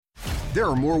There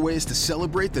are more ways to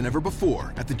celebrate than ever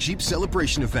before at the Jeep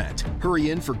Celebration event.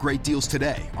 Hurry in for great deals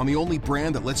today on the only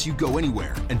brand that lets you go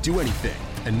anywhere and do anything.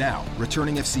 And now,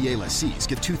 returning FCA lessees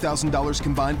get $2,000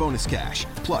 combined bonus cash,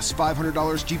 plus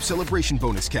 $500 Jeep Celebration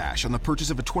bonus cash on the purchase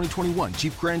of a 2021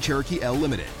 Jeep Grand Cherokee L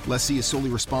Limited. Lessee is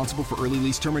solely responsible for early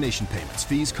lease termination payments,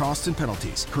 fees, costs, and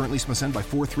penalties. Current lease must end by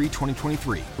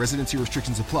 4/3/2023. Residency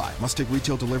restrictions apply. Must take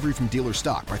retail delivery from dealer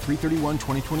stock by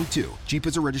 3/31/2022. Jeep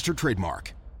is a registered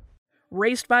trademark.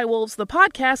 Raised by Wolves, the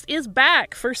podcast, is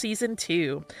back for Season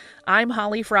 2. I'm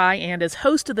Holly Fry, and as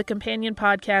host of the companion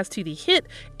podcast to the hit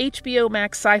HBO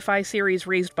Max sci-fi series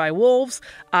Raised by Wolves,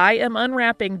 I am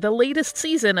unwrapping the latest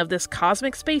season of this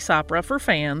cosmic space opera for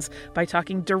fans by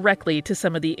talking directly to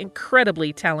some of the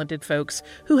incredibly talented folks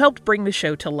who helped bring the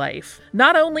show to life.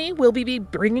 Not only will we be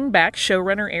bringing back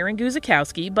showrunner Aaron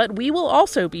Guzikowski, but we will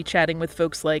also be chatting with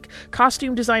folks like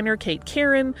costume designer Kate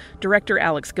Karen, director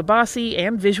Alex Gabassi,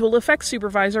 and visual effects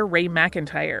supervisor Ray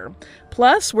McIntyre.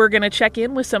 Plus, we're going to check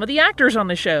in with some of the actors on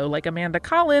the show, like Amanda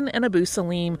Collin and Abu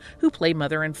Salim, who play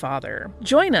mother and father.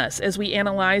 Join us as we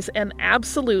analyze an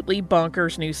absolutely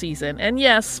bonkers new season. And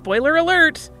yes, spoiler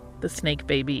alert, the snake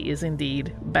baby is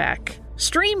indeed back.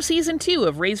 Stream Season 2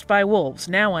 of Raised by Wolves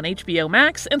now on HBO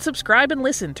Max, and subscribe and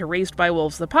listen to Raised by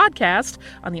Wolves the podcast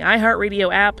on the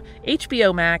iHeartRadio app,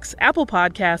 HBO Max, Apple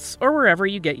Podcasts, or wherever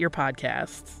you get your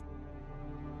podcasts.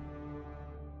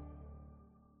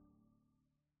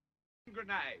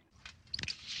 Grenade.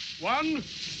 1,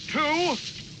 2,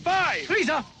 5.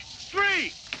 Lisa.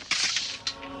 3.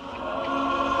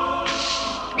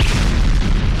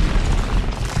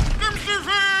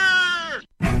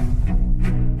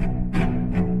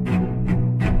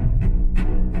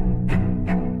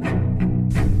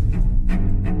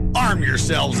 Arm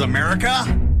yourselves, America.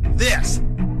 This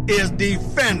is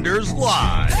Defenders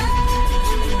Live.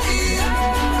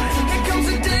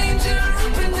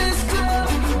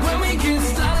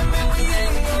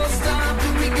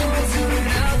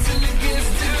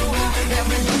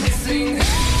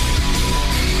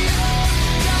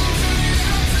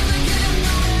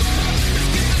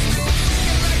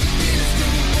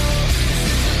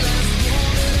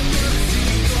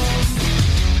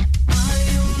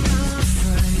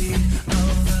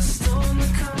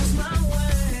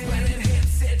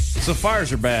 So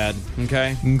fires are bad,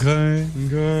 okay? Okay.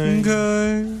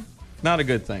 Not a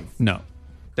good thing. No.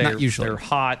 Not usually. They're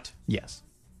hot. Yes.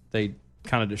 They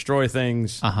kind of destroy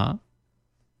things. Uh-huh.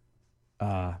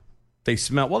 They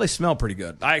smell, well, they smell pretty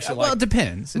good. I actually like... Well, it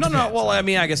depends. Well, I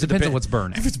mean, I guess it depends on what's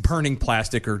burning. If it's burning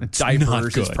plastic or It's diapers, not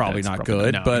good. it's probably not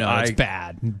good. No, but it's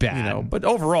bad. Bad. You know, but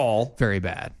overall... Very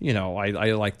bad. You know,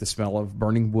 I like the smell of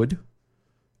burning wood.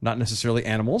 Not necessarily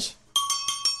animals.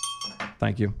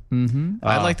 Thank you. Mm-hmm.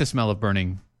 I like the smell of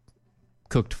burning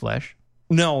cooked flesh.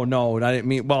 No, I didn't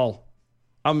mean... Well,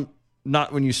 I'm...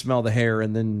 Not when you smell the hair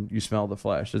and then you smell the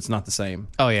flesh. It's not the same.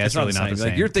 Oh yeah, it's really not the same.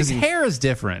 Like, you're thinking hair is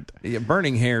different. Yeah,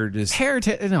 burning hair just that's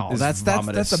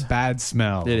a bad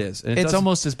smell. It is. And it's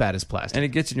almost as bad as plastic, and it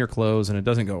gets in your clothes and it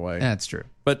doesn't go away. That's true.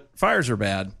 But fires are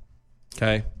bad.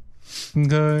 Okay.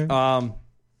 Okay.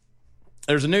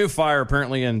 There's a new fire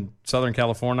apparently in Southern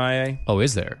California. Oh,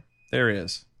 is there? There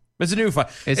is. It's a new fire.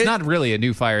 It's not really a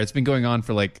new fire. It's been going on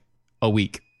for like a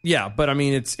week. Yeah, but I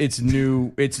mean, it's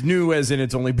new. It's new as in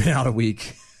it's only been out a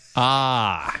week.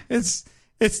 It's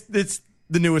the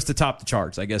newest to top the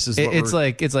charts, I guess. It's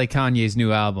like Kanye's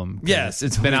new album. Yes,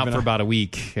 it's been out for about a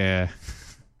week. You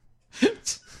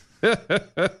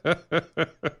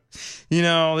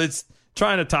know, it's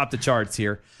trying to top the charts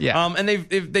here. Yeah. And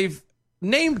they've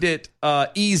named it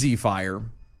Easy Fire,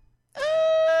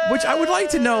 which I would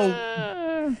like to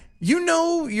know. You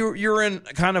know, you're in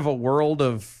kind of a world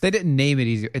of... They didn't name it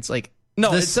Easy. It's like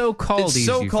it's so-called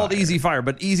Easy Fire,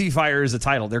 but Easy Fire is the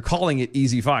title. They're calling it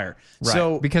Easy Fire. Right.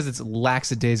 So, because it's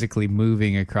lackadaisically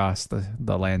moving across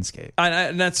the landscape.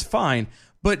 And that's fine.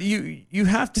 But you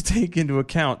have to take into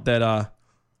account that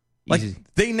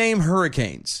they name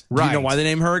hurricanes. Right. Do you know why they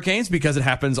name hurricanes? Because it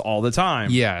happens all the time.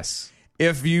 Yes.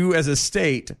 If you, as a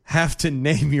state, have to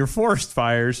name your forest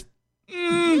fires...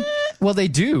 Well, they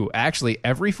do. Actually,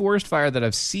 every forest fire that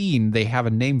I've seen, they have a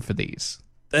name for these.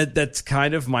 That's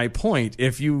kind of my point.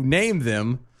 If you name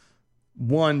them,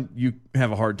 one, you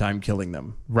have a hard time killing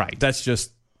them. Right. That's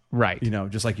just... Right. You know,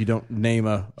 just like you don't name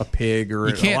a pig or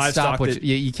you can't a livestock.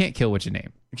 you can't kill what you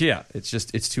name. Yeah,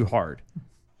 it's too hard.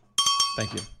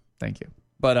 Thank you.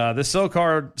 But the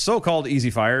so-called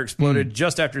Easy Fire exploded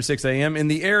just after 6 a.m. in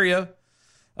the area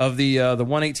of the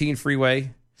 118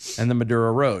 freeway and the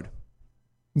Maduro Road.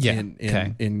 Yeah.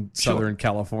 In Southern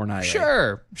California.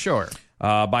 Sure.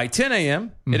 By 10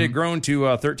 a.m., it had grown to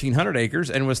 1,300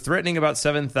 acres and was threatening about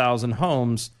 7,000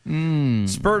 homes,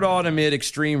 spurred on amid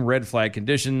extreme red flag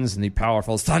conditions and the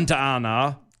powerful Santa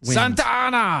Ana winds.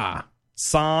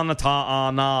 Santa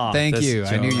Ana. Thank you.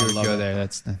 I knew you would go there.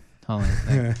 That's the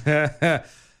holiday thing.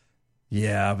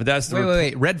 Yeah, but that's the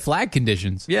Wait. Red flag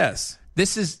conditions. Yes.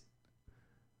 This is.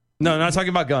 No, not talking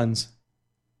about guns.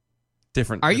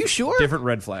 Different. Are you sure? Different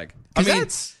red flag. 'Cause I mean,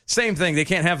 that's- same thing. They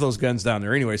can't have those guns down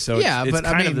there anyway, so Yeah, it's but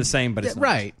kind I mean, of the same, but it's not.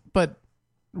 right. But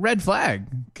red flag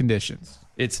conditions.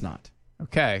 It's not.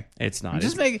 Okay. It's not.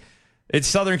 Just make. It's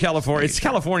Southern California. It's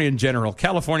California in general.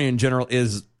 California in general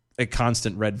is a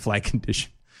constant red flag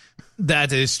condition.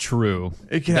 That is true.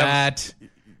 It can have-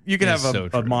 You can is have so a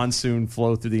true. monsoon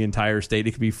flow through the entire state.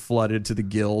 It could be flooded to the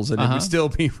gills, and it would still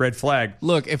be red flag.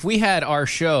 Look, if we had our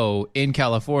show in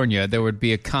California, there would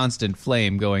be a constant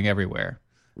flame going everywhere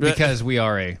because we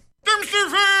are a.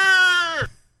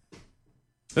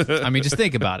 I mean, just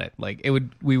think about it. Like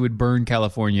we would burn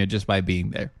California just by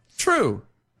being there. True,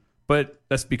 but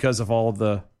that's because of all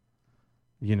the,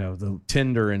 the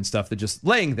tinder and stuff that just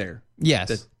laying there. Yes,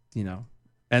 That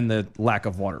and the lack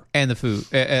of water. and the food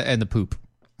and the poop.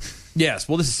 Yes.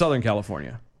 Well, this is Southern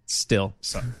California. Still.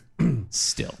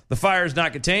 The fire is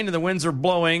not contained, and the winds are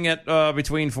blowing at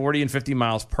between 40 and 50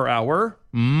 miles per hour,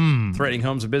 threatening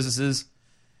homes and businesses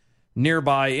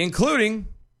nearby, including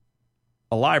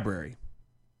a library.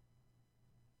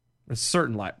 A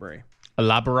certain library. A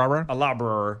library, A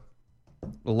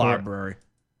library.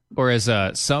 or as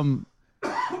some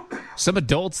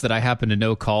adults that I happen to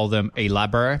know call them a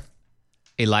library,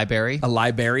 a library, A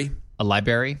library. a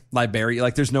library. Library.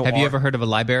 Like there's no Have you R. ever heard of a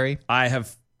library? I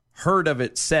have heard of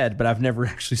it said, but I've never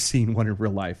actually seen one in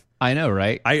real life. I know,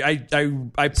 right? I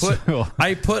put So-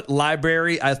 I put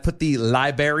library. I put the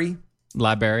library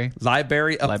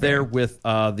up there with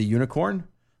the unicorn.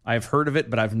 I've heard of it,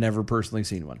 but I've never personally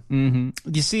seen one.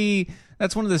 You see,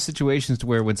 that's one of those situations to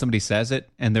where when somebody says it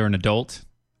and they're an adult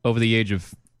over the age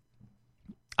of,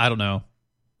 I don't know,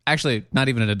 actually not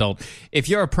even an adult. If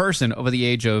you're a person over the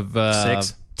age of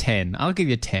 6, 10, I'll give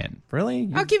you 10. Really?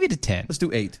 I'll give you to 10. Let's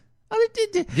do 8.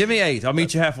 Give me 8. I'll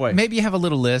meet you halfway. Maybe you have a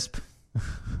little lisp.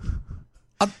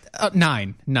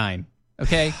 9.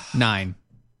 Okay? 9.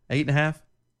 8.5.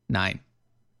 9.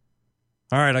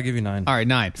 All right, I'll give you 9. All right,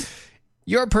 9.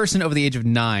 You're a person over the age of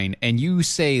 9 and you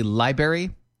say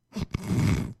library.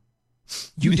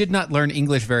 You did not learn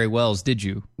English very well, did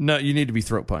you? No, you need to be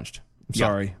throat punched. I'm Yeah,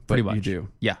 sorry, but pretty much. you do.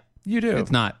 Yeah. You do.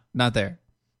 It's not there.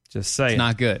 Just say It's it.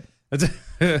 not good.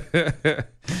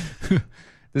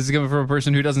 This is coming from a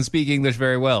person who doesn't speak English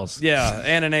very well. Yeah,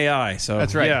 and an AI. So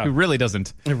That's right. Yeah, Who really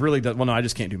doesn't. it really does. Well, no, I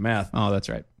just can't do math. Oh, that's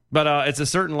right. But it's a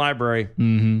certain library.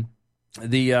 Mm-hmm.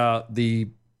 The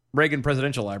Reagan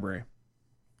Presidential Library.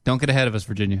 Don't get ahead of us,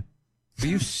 Virginia. Will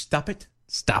you stop it?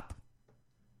 Stop.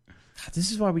 God, this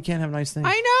is why we can't have nice things.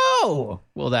 I know.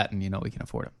 Well, that and we can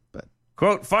afford them. But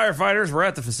Quote, firefighters were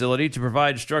at the facility to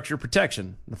provide structure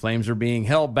protection. The flames are being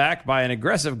held back by an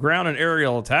aggressive ground and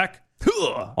aerial attack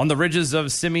on the ridges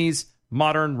of Simi's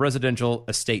modern residential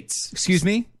estates. excuse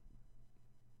me,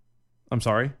 I'm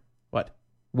sorry? What?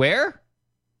 where?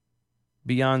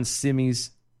 Beyond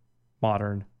Simi's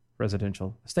modern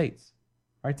residential estates.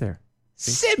 Right there.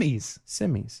 Simmies.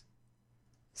 Simi's.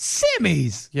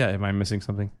 Simmies. Yeah, am I missing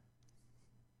something?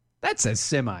 That says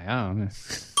semi. I don't know.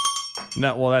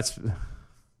 No, well, that's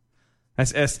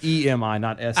SEMI,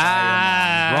 not SIMI.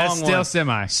 Wrong still one.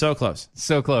 semi. So close.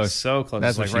 So close. So close.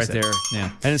 That's It's what like she right said. there.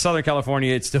 Yeah. And in Southern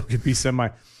California, it still could be semi.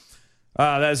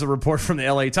 That is a report from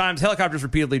the LA Times. Helicopters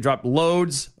repeatedly dropped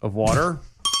loads of water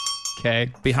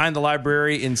Okay. behind the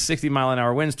library in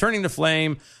 60-mile-an-hour winds, turning the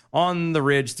flame on the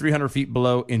ridge 300 feet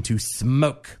below into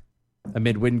smoke.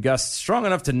 Amid wind gusts strong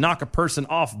enough to knock a person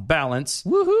off balance,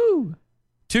 Woohoo.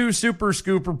 2 super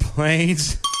scooper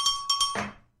planes.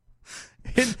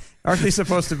 Aren't they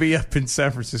supposed to be up in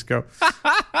San Francisco?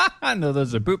 I know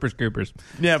those are pooper scoopers.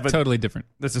 Yeah, but Totally different.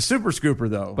 that's a super scooper,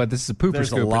 though. But this is a pooper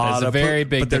there's scooper. a lot That's a of very poop,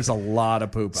 big but there's a difference. lot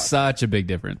of poop. Such a big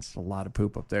difference. A lot of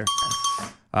poop up there.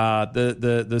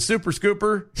 The super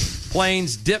scooper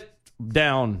planes dipped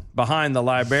down behind the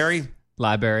library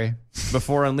Library.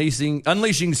 before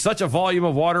unleashing such a volume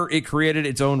of water it created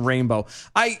its own rainbow.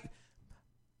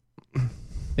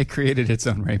 It created its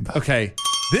own rainbow. Okay,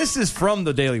 this is from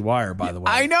the Daily Wire, by the way.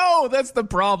 I know. That's the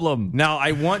problem. Now,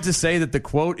 I want to say that the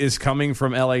quote is coming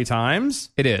from LA Times,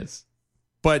 It is.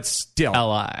 but still.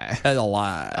 L.I. LI.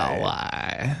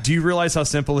 L.I. Do you realize how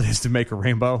simple it is to make a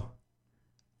rainbow?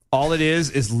 All it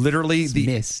is literally the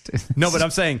Mist. No, but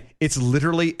I'm saying it's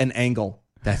literally an angle.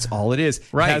 That's all it is.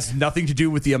 Right. It has nothing to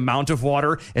do with the amount of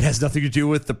water. It has nothing to do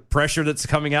with the pressure that's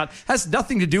coming out. It has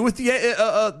nothing to do with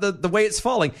the way it's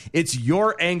falling. It's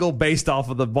your angle based off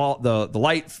of the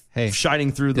light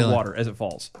shining through the water as it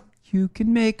falls. You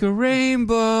can make a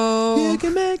rainbow. You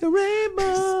can make a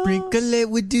rainbow. Sprinkle it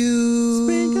with dew.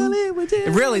 Sprinkle it with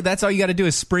dew. Really, that's all you got to do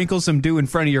is sprinkle some dew in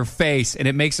front of your face, and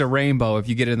it makes a rainbow if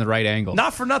you get it in the right angle.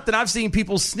 Not for nothing, I've seen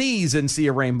people sneeze and see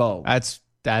a rainbow.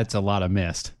 That's a lot of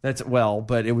mist.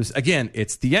 But it was, again,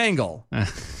 it's the angle.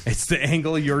 It's the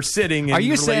angle you're sitting in. Are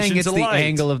you relation saying it's to the light.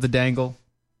 angle of the dangle?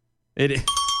 It.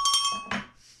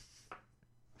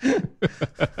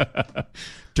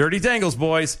 Dirty dangles,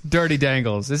 boys. Dirty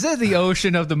dangles. Is that the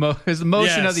ocean of the is the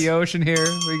motion of the ocean here?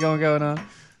 We going on?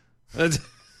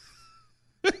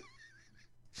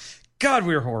 God,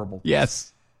 we're horrible.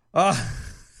 Yes. The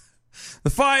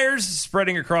fires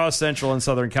spreading across central and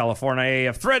southern California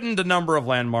have threatened a number of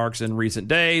landmarks in recent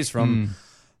days, from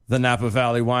the Napa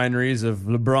Valley wineries of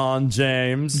LeBron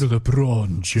James.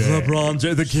 LeBron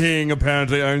James. The king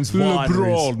apparently owns wineries.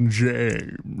 LeBron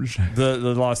James. The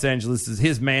Los Angeles is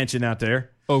his mansion out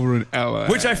there. Over in LA.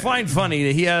 Which I find funny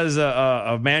that he has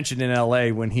a mansion in LA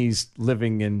when he's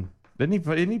living in...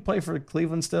 Didn't he play for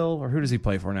Cleveland still? Or who does he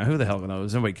play for now? Who the hell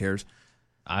knows? Nobody cares.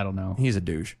 I don't know. He's a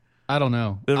douche. I don't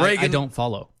know. I don't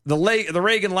follow. The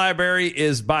Reagan Library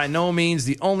is by no means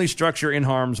the only structure in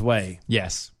harm's way.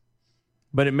 Yes.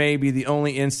 But it may be the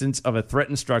only instance of a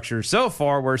threatened structure so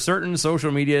far where certain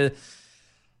social media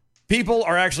people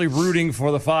are actually rooting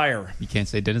for the fire. You can't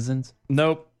say denizens?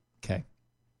 Nope. Okay.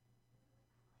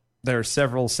 There are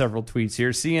several tweets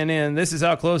here. CNN, this is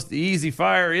how close the Easy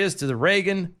Fire is to the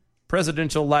Reagan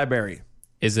Presidential Library.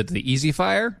 Is it the Easy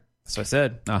Fire? That's what I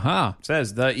said. Uh-huh. It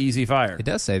says the Easy Fire. It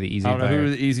does say the Easy Fire. I don't know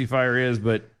who the Easy Fire is,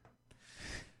 but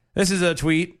this is a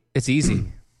tweet. It's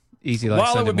easy. Easy like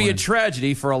While Sunday it would be morning. a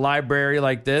tragedy for a library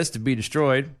like this to be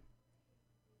destroyed,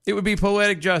 it would be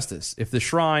poetic justice if the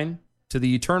shrine to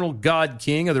the eternal God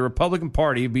King of the Republican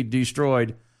Party be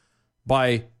destroyed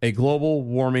by a global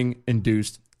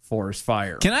warming-induced forest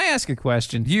fire. Can I ask a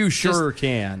question? You sure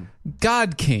can.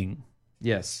 God King.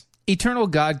 Yes. Eternal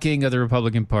God King of the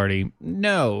Republican Party.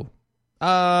 No.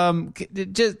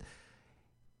 Just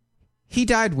he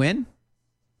died when?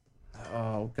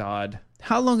 Oh, God.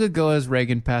 How long ago has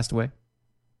Reagan passed away?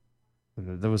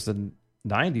 That was the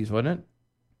 90s, wasn't it?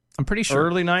 I'm pretty sure.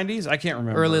 Early 90s? I can't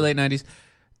remember. Early, late 90s.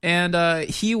 And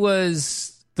he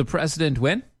was the president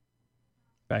when?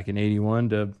 Back in 81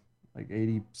 to like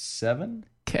 87?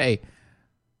 Okay.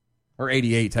 Or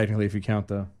 88, technically, if you count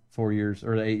the 4 years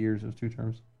or the 8 years. It was 2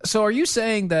 terms. So are you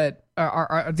saying that,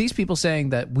 are these people saying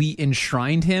that we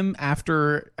enshrined him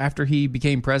after he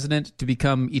became president to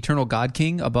become eternal God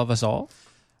King above us all?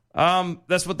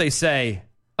 That's what they say.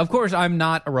 Of course, I'm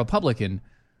not a Republican.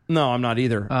 No, I'm not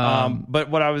either.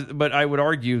 But I would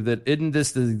argue that isn't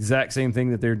this the exact same thing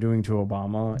that they're doing to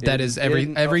Obama? That is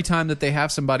every time that they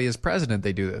have somebody as president,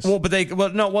 they do this.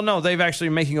 No, they've actually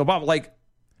making Obama like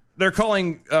they're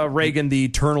calling Reagan the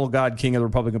eternal God King of the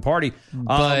Republican Party.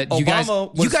 But you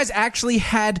guys actually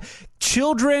had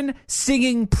children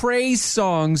singing praise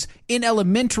songs in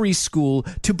elementary school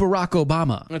to Barack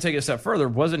Obama. I'm going to take it a step further.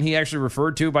 Wasn't he actually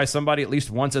referred to by somebody at least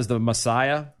once as the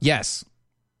Messiah? Yes.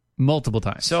 Multiple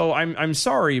times. So I'm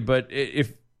sorry, but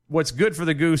if what's good for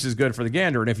the goose is good for the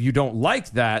gander, and if you don't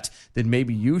like that, then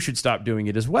maybe you should stop doing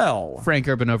it as well. Frank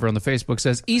Urban over on the Facebook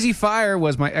says, Easy Fire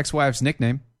was my ex-wife's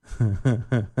nickname.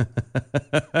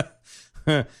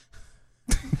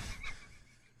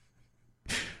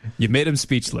 You made him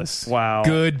speechless. Wow.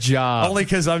 Good job. Only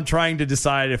because I'm trying to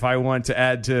decide if I want to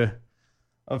add to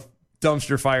a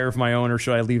dumpster fire of my own, or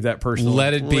should I leave that person?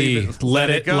 Let it be. Let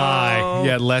it go. lie.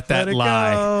 Yeah, let that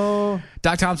lie. Go.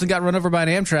 Doc Thompson got run over by an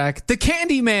Amtrak. The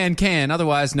Candyman can,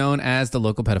 otherwise known as the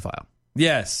local pedophile.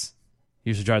 Yes.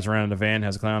 He usually drives around in a van,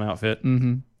 has a clown outfit.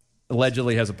 Mm-hmm.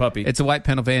 Allegedly has a puppy. It's a white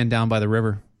panel van down by the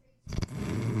river.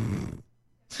 I'm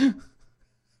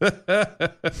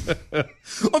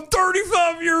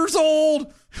 35 years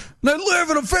old and I live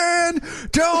in a van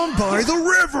down by the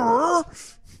river.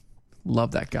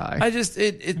 Love that guy. I just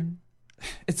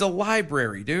it's a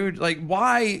library, dude. Like,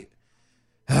 why?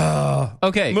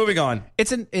 Okay, moving on.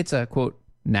 It's a quote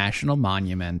national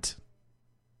monument.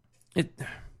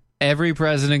 Every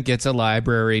president gets a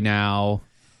library now.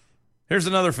 Here's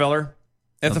another feller.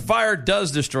 If the fire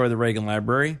does destroy the Reagan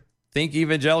Library, think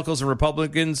evangelicals and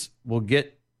Republicans will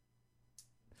get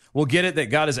it that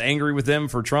God is angry with them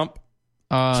for Trump,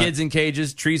 kids in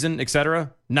cages, treason,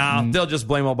 etc. Nah, they'll just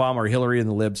blame Obama or Hillary and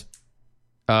the libs.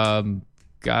 God,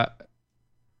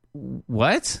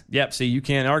 What? Yep. See, you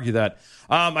can't argue that.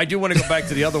 I do want to go back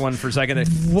to the other one for a second.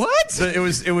 What?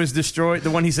 It was destroyed.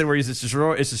 The one he said where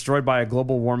it's destroyed by a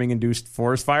global warming induced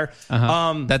forest fire.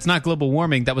 That's not global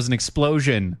warming. That was an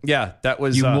explosion. Yeah, that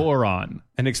was You moron.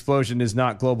 An explosion is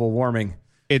not global warming.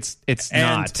 It's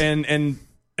not. And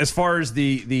as far as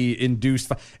the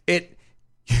induced,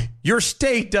 your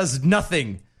state does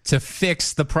nothing to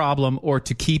fix the problem or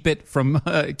to keep it from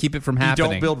happening. You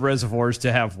don't build reservoirs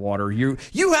to have water. Do you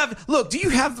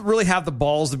really have the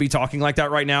balls to be talking like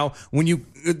that right now when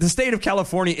the state of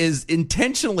California is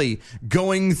intentionally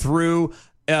going through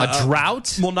a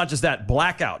drought? Well, not just that,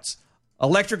 blackouts.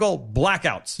 Electrical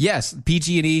blackouts. Yes,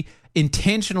 PG&E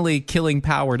intentionally killing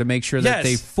power to make sure that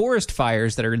the forest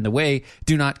fires that are in the way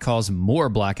do not cause more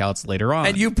blackouts later on.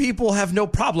 And you people have no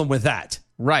problem with that.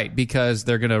 Right, because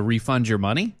they're going to refund your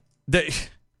money?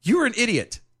 You're an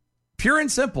idiot. Pure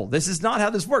and simple. This is not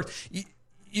how this works.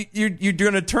 You're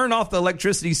going to turn off the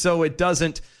electricity so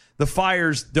the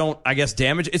fires don't, I guess,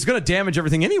 damage. It's going to damage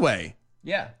everything anyway.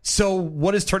 Yeah. So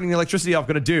what is turning the electricity off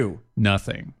going to do?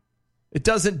 Nothing. It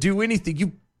doesn't do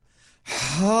anything.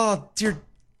 Oh, dear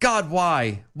God,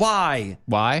 why? Why?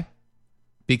 Why?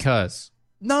 Because.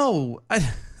 No, it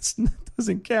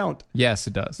doesn't count. Yes,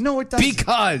 it does. No, it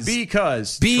doesn't.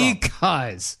 Because.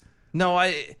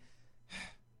 No,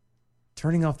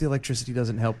 turning off the electricity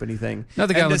doesn't help anything.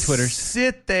 Another guy on the Twitter.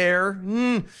 Sit there.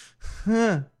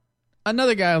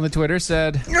 Another guy on the Twitter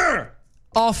said,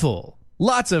 awful.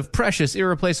 Lots of precious,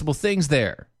 irreplaceable things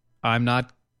there. I'm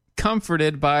not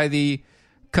comforted by the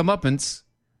comeuppance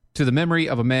to the memory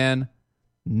of a man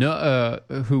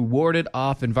who warded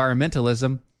off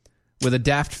environmentalism with a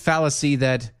daft fallacy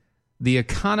that the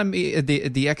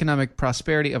economic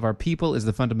prosperity of our people is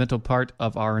the fundamental part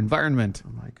of our environment.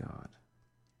 Oh, my God.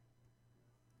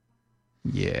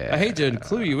 Yeah. I hate to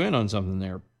clue you in on something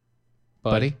there,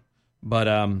 buddy. But,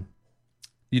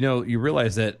 you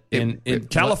realize that in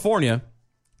California...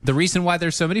 The reason why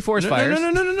there's so many forest fires...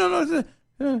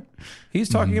 No. He's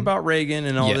talking about Reagan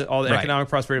and all the economic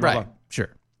prosperity. Blah, right. blah. Sure.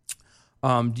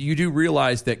 You do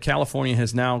realize that California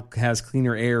has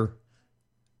cleaner air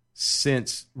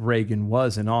since Reagan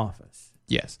was in office.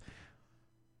 Yes.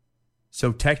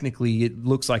 So technically, it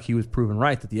looks like he was proven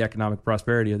right that the economic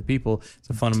prosperity of the people is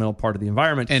a fundamental part of the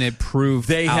environment. And it proved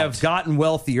they have gotten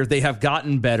wealthier. They have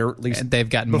gotten better. At least and they've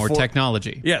gotten more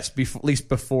technology. Yes, at least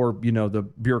before the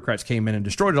bureaucrats came in and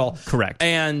destroyed it all. Correct.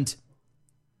 And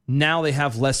now they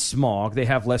have less smog. They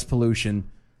have less pollution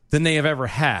than they have ever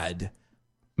had.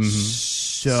 Mm-hmm.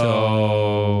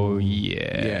 So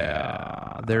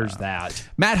yeah, there's that.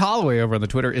 Matt Holloway over on the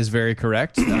Twitter is very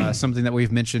correct. Something that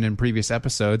we've mentioned in previous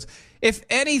episodes. If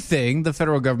anything, the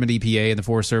federal government, EPA, and the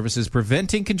Forest Service is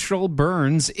preventing controlled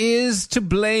burns is to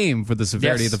blame for the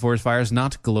severity of the forest fires,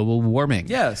 not global warming.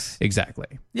 Yes,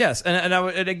 exactly. Yes, and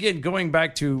again, going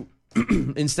back to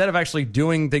instead of actually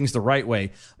doing things the right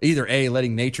way, either A,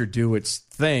 letting nature do its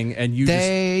thing, and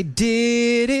they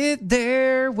did it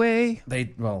their way.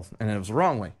 And it was the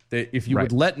wrong way. If you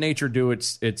would let nature do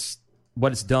its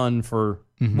what it's done for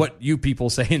what you people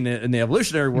say in the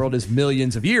evolutionary world is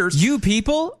millions of years. You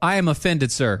people? I am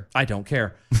offended, sir. I don't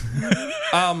care.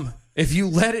 If you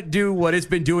let it do what it's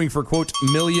been doing for, quote,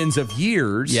 millions of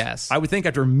years, yes, I would think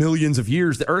after millions of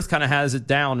years, the Earth kind of has it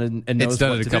down and knows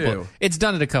what to do. It's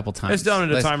done it a couple times. It's done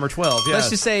it a time or 12, yes. Let's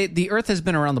just say the Earth has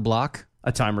been around the block.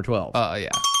 A time or 12. Yeah.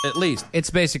 At least. It's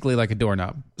basically like a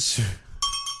doorknob.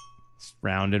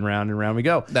 Round and round and round we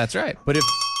go. That's right. But if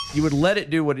you would let it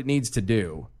do what it needs to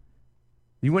do,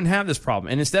 you wouldn't have this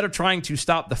problem. And instead of trying to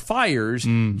stop the fires,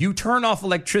 you turn off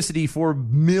electricity for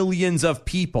millions of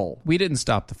people. We didn't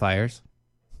stop the fires.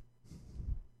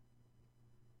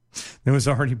 It was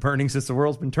already burning since the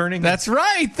world's been turning. That's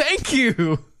right. Thank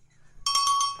you.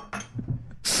 I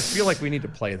feel like we need to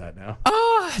play that now.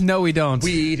 No, we don't.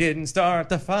 We didn't start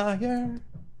the fire.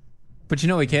 But you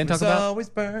know what we can talk about? It's always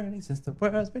burning since the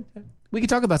world's been turning. We can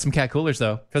talk about some cat coolers,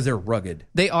 though. Because they're rugged.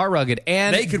 They are rugged.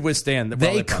 And they could withstand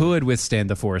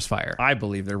the forest fire. I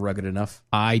believe they're rugged enough.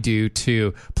 I do,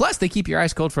 too. Plus, they keep your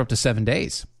ice cold for up to 7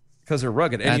 days. Because they're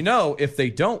rugged. And if they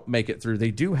don't make it through,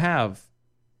 they do have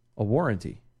a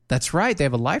warranty. That's right. They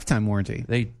have a lifetime warranty.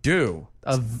 They do.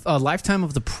 A lifetime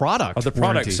of the product. Of the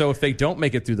product. Warranty. So if they don't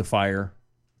make it through the fire,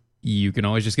 you can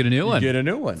always just get a new one. Get a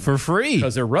new one. For free.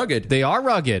 Because they're rugged. They are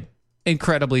rugged.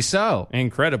 Incredibly so.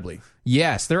 Incredibly.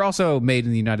 Yes. They're also made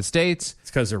in the United States.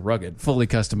 It's because they're rugged. Fully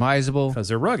customizable. Because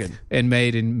they're rugged. And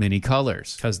made in many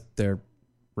colors. Because they're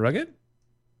rugged?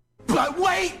 But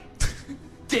wait!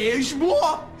 There's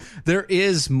more! There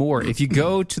is more. If you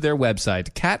go to their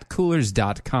website,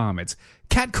 catcoolers.com, it's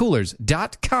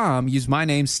catcoolers.com. Use my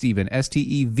name, Steven,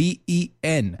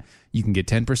 Steven. You can get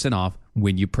 10% off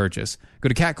when you purchase. Go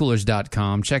to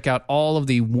catcoolers.com. Check out all of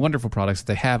the wonderful products that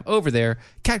they have over there.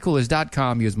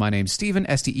 Catcoolers.com. Use my name, Steven,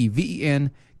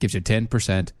 Steven. Gives you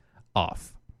 10%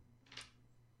 off.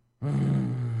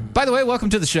 By the way, welcome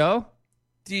to the show.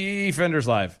 Defenders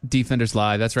Live. Defenders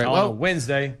Live, that's right. On a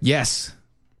Wednesday. Yes.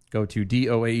 Go to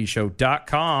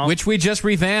doaeshow.com. Which we just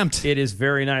revamped. It is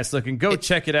very nice looking. Go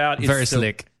check it out. It's very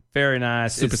slick. Very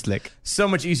nice. Super it's slick. So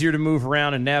much easier to move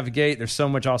around and navigate. There's so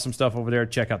much awesome stuff over there.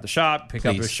 Check out the shop. Pick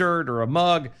up a shirt or a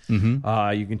mug.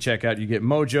 Mm-hmm. You can check out. You get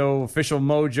Mojo, official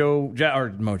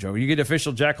Mojo. You get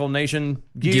official Jackal Nation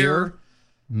gear.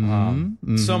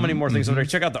 So many more things over there.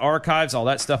 Check out the archives. All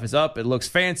that stuff is up. It looks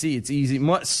fancy. It's easy.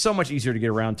 So much easier to get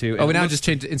around to. Oh, we now just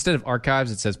changed it. Instead of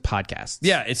archives, it says podcasts.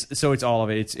 Yeah, it's all of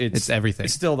it. It's everything.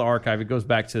 It's still the archive. It goes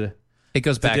back to. It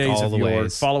goes back all the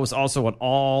ways. Follow us also on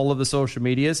all of the social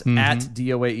medias at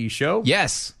DOAE Show.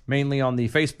 Yes. Mainly on the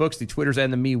Facebooks, the Twitters,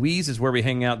 and the MeWe's is where we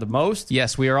hang out the most.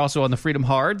 Yes, we are also on the Freedom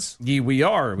Hards. Yeah, we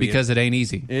are. Because it ain't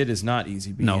easy. It is not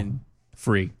easy being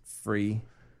free.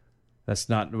 That's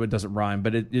not, it doesn't rhyme,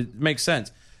 but it makes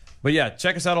sense. But yeah,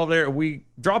 check us out over there.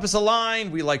 Drop us a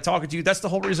line. We like talking to you. That's the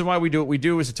whole reason why we do what we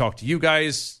do, is to talk to you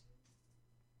guys.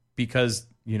 Because,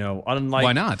 unlike...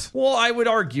 Why not? Well, I would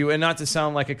argue, and not to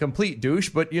sound like a complete douche,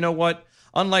 but you know what?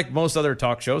 Unlike most other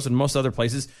talk shows and most other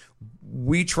places,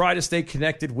 we try to stay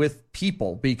connected with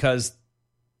people, because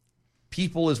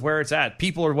people is where it's at.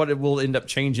 People are what it will end up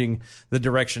changing the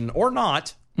direction or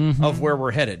not of where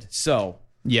we're headed. So...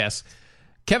 Yes.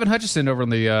 Kevin Hutchison over on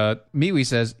the MeWe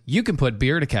says, you can put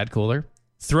beer in a cat cooler,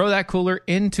 throw that cooler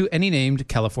into any named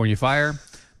California fire.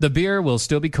 The beer will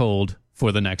still be cold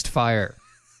for the next fire.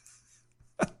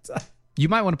 You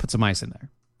might want to put some ice in there.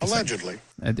 Allegedly.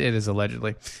 It is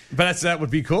allegedly. But that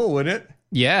would be cool, wouldn't it?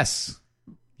 Yes.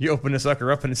 You open a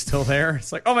sucker up and it's still there.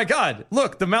 It's like, oh my God,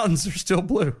 look, the mountains are still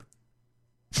blue.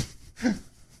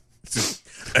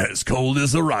 As cold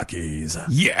as the Rockies.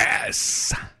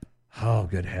 Yes. Oh,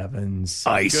 good heavens.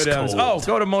 Ice good heavens. cold. Oh,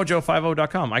 go to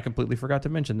mojo50.com. I completely forgot to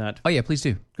mention that. Oh, yeah, please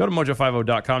do. Go to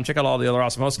mojo50.com. Check out all the other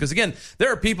awesome hosts. Because, again,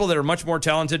 there are people that are much more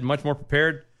talented, much more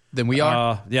prepared. Than we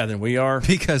are? Than we are.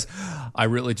 Because I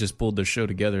really just pulled this show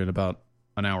together in about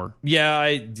an hour.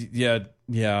 Yeah,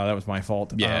 that was my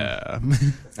fault. Yeah.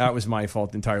 That was my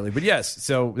fault entirely. But, yes,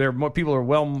 so there are more people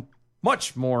who are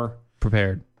much more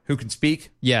prepared. Who can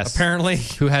speak? Yes. Apparently.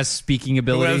 Who has speaking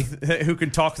ability. Who can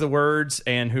talk the words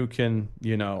and who can,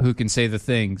 Who can say the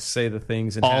things.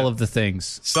 And all of the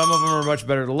things. Some of them are much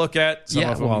better to look at. Some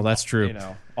of them, well, that's true.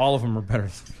 All of them are better.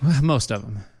 Most of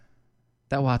them.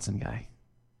 That Watson guy.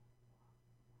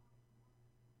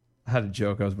 I had a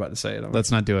joke I was about to say it.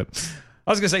 Let's not do it.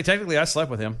 I was going to say, technically, I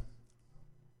slept with him.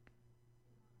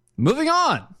 Moving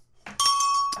on.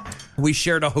 We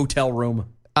shared a hotel room.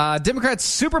 Democrats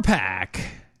Super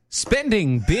PAC.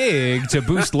 Spending big to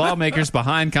boost lawmakers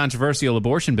behind controversial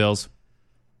abortion bills.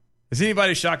 Is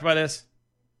anybody shocked by this?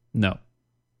 No.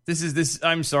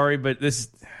 I'm sorry, but this...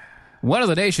 One of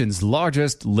the nation's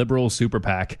largest liberal super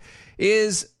PAC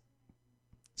is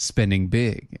spending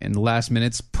big in the last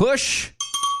minute's push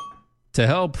to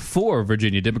help 4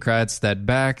 Virginia Democrats that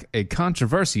back a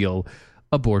controversial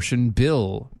abortion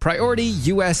bill. Priority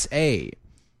USA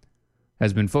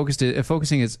has been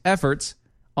focusing its efforts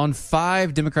on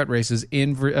 5 Democrat races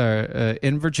in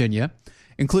Virginia,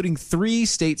 including 3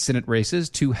 state Senate races,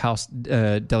 2 House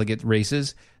delegate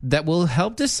races that will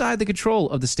help decide the control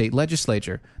of the state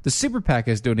legislature. The Super PAC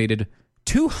has donated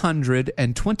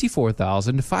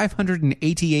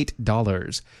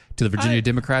 $224,588 to the Virginia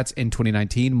Democrats in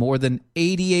 2019, more than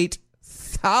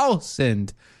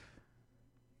 88,000.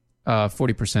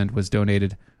 40% was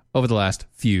donated over the last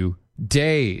few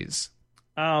days.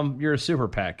 You're a super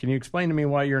PAC. Can you explain to me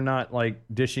why you're not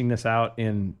dishing this out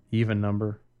in even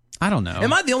number? I don't know.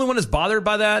 Am I the only one that's bothered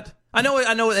by that? I know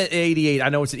at 88, I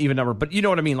know it's an even number, but you know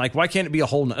what I mean? Why can't it be a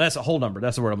whole number? That's a whole number.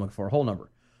 That's the word I'm looking for. A whole number.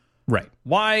 Right.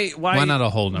 Why not a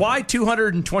whole number? Why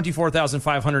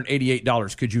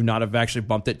 $224,588? Could you not have actually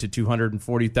bumped it to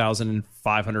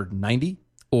 $240,590?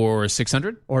 Or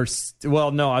 600? Or,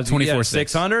 well, no, I was 24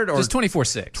 600 or just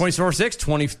 24.6. 24.6,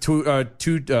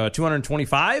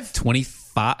 225?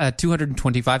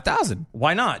 225,000.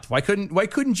 Why not? Why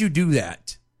couldn't you do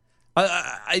that?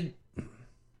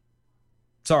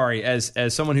 Sorry,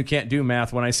 as someone who can't do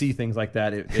math, when I see things like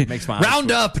that, it makes my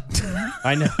round up.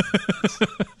 I know.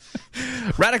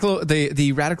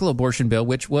 The radical abortion bill,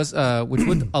 which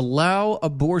would allow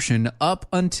abortion up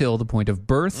until the point of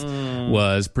birth,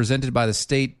 was presented by the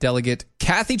state delegate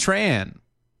Kathy Tran.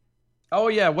 Oh,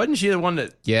 yeah. Wasn't she the one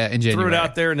that in January. threw it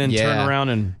out there and then turned around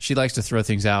and... She likes to throw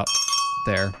things out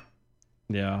there.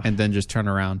 Yeah. And then just turn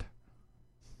around.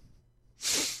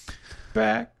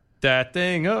 Back that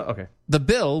thing up. Okay. The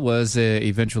bill was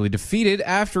eventually defeated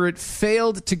after it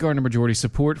failed to garner majority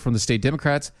support from the state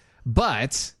Democrats,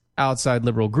 but outside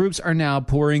liberal groups are now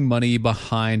pouring money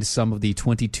behind some of the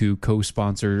 22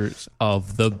 co-sponsors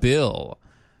of the bill.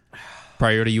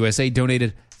 Priority USA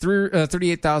donated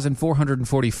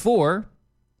 $38,444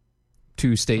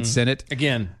 to state Senate.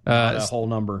 Again, not a whole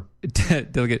number.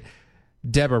 Delegate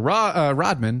Deborah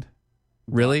Rodman.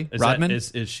 Really? Rodman?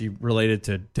 Is she related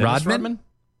to Dennis Rodman?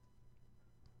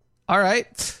 All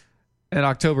right. And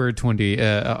October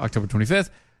 25th,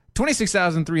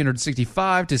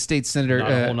 $26,365 to state senator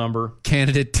not a whole number.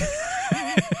 Candidate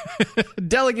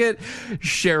Delegate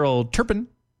Cheryl Turpin.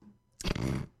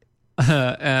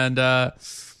 And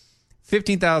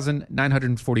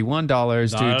 $15,941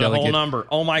 to Delegate. A whole number.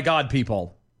 Oh my God,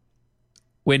 people.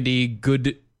 Wendy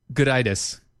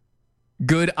Gooditis.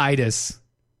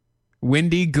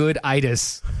 Wendy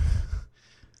Gooditis.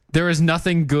 There is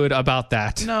nothing good about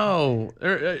that. No.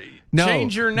 No.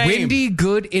 Change your name. Wendy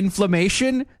Good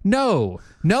Inflammation? No,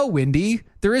 Wendy.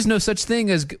 There is no such thing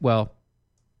as... Well...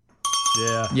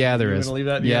 Yeah, there is. Gonna leave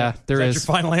that? Yeah, there is. Is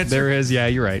that your final answer? There is. Yeah,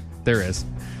 you're right. There is.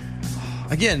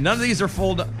 Again, none of these are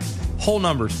whole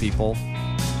numbers, people.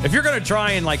 If you're going to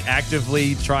try and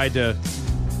actively try to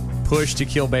push to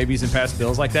kill babies and pass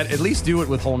bills like that, at least do it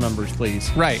with whole numbers,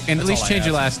 please. Right, and at least change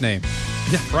your last name.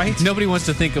 Yeah, right. Nobody wants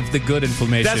to think of the Good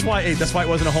Inflammation. That's why it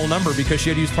wasn't a whole number, because she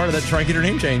had used part of that to try and get her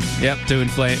name changed. Yep, to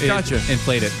inflate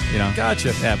it. You know.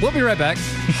 Gotcha. Yeah, we'll be right back.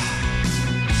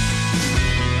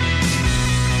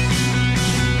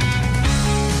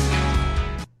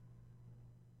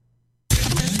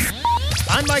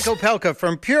 I'm Mike Opelka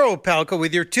from Pure Opelka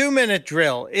with your 2-minute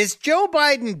drill. Is Joe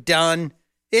Biden done?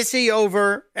 Is he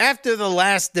over? After the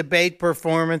last debate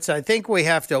performance, I think we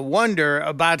have to wonder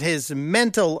about his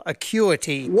mental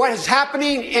acuity. What is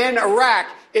happening in Iraq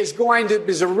in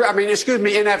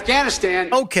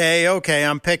Afghanistan. Okay,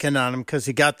 I'm picking on him because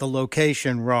he got the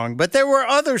location wrong. But there were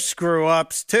other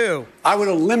screw-ups, too. I would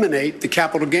eliminate the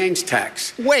capital gains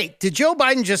tax. Wait, did Joe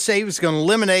Biden just say he was going to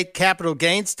eliminate capital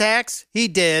gains tax? He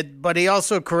did, but he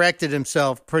also corrected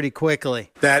himself pretty quickly.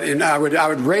 I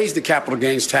would raise the capital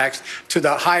gains tax to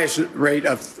the highest rate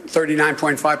of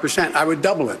 39.5%. I would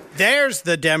double it. There's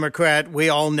the Democrat we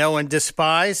all know and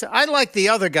despise. I like the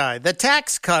other guy, the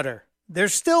tax cutter.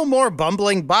 There's still more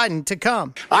bumbling Biden to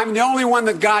come. I'm the only one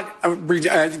that got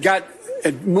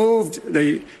moved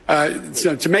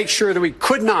to make sure that we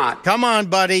could not. Come on,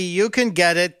 buddy. You can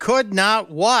get it. Could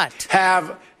not what?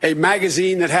 Have a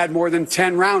magazine that had more than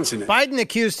 10 rounds in it. Biden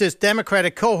accused his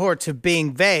Democratic cohorts of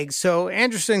being vague, so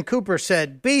Anderson Cooper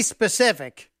said, be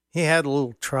specific. He had a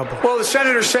little trouble. Well, the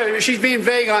senator said she's being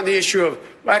vague on the issue of,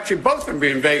 actually both of them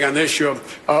being vague on the issue of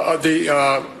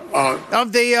the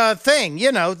thing,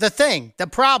 the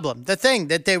problem, the thing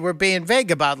that they were being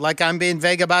vague about, like I'm being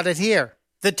vague about it here.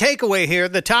 The takeaway here,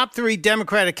 the top 3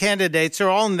 Democratic candidates are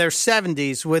all in their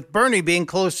 70s, with Bernie being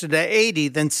closer to 80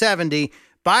 than 70,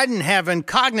 Biden having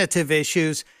cognitive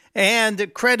issues,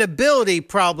 and credibility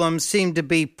problems seem to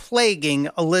be plaguing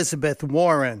Elizabeth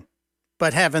Warren.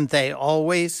 But haven't they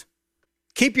always?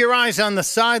 Keep your eyes on the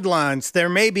sidelines. There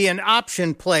may be an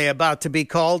option play about to be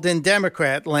called in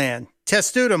Democrat land.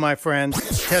 Testudo, my friend.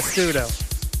 Testudo.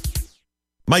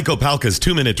 Mike Opelka's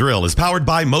 2-minute drill is powered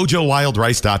by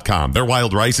MojoWildRice.com. Their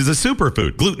wild rice is a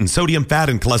superfood, gluten, sodium, fat,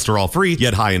 and cholesterol-free,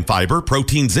 yet high in fiber,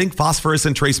 protein, zinc, phosphorus,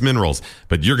 and trace minerals.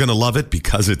 But you're going to love it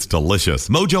because it's delicious.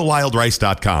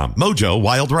 MojoWildRice.com.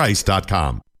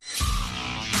 MojoWildRice.com.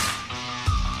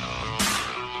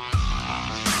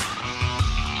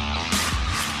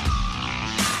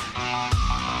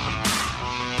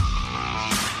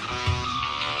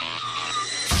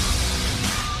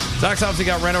 Doc's obviously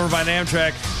got ran over by an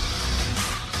Amtrak.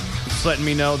 Just letting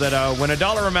me know that when a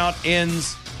dollar amount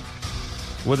ends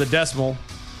with a decimal,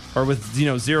 or with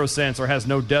 0 cents, or has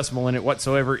no decimal in it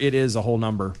whatsoever, it is a whole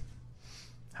number.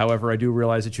 However, I do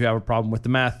realize that you have a problem with the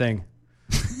math thing,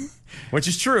 which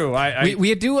is true.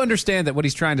 We do understand that what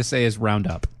he's trying to say is round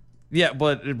up. Yeah,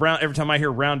 but every time I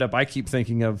hear roundup, I keep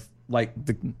thinking of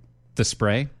the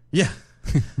spray. Yeah.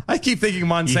 I keep thinking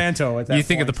Monsanto at that point. You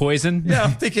think of the poison? Yeah,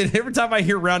 I'm thinking every time I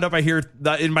hear Roundup, I hear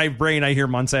in my brain, I hear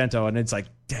Monsanto, and it's like,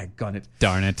 daggone it.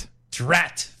 Darn it.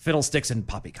 Drat, fiddlesticks, and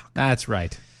poppycock. That's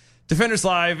right. Defenders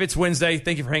Live, it's Wednesday.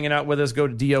 Thank you for hanging out with us. Go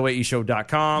to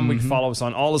DOAEshow.com. We can follow us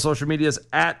on all the social medias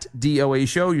at DOA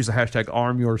Show. Use the hashtag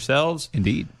 #ArmYourselves.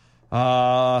 Indeed.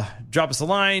 Drop us a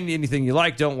line. Anything you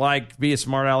like, don't like, be a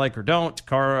smart aleck or don't.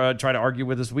 Try to argue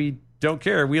with us. We don't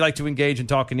care. We like to engage and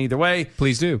talk in either way.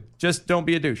 Please do. Just don't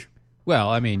be a douche. Well,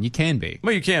 I mean, you can be.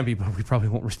 Well, you can be, but we probably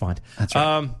won't respond. That's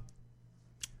right.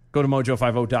 Go to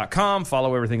mojo50.com.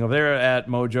 Follow everything over there at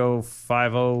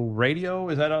Mojo50 Radio.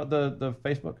 Is that the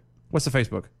Facebook? What's the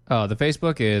Facebook? Oh, the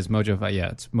Facebook is Mojo. Yeah,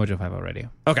 it's Mojo50 Radio.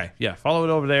 Okay, yeah. Follow it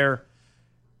over there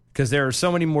because there are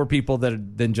so many more people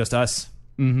than just us.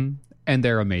 Mm-hmm. And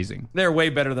they're amazing. They're way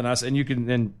better than us, and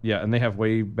and they have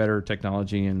way better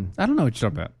technology. And I don't know what you're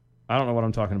talking about. I don't know what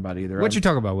I'm talking about either. What you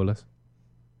talking about, Willis?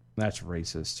 That's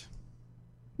racist.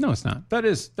 No, it's not.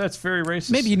 That's very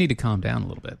racist. Maybe you need to calm down a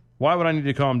little bit. Why would I need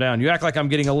to calm down? You act like I'm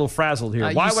getting a little frazzled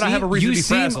here. Why would I have a reason to be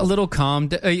frazzled? You seem a little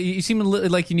calmed. You seem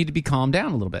like you need to be calmed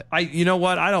down a little bit. You know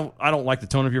what? I don't like the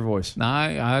tone of your voice.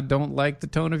 I don't like the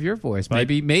tone of your voice.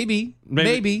 Maybe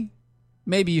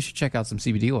you should check out some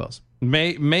CBD oils.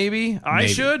 Maybe I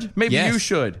should. Maybe yes. You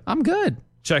should. I'm good.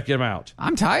 Check them out.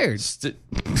 I'm tired. So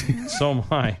am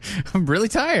I. I'm really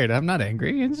tired. I'm not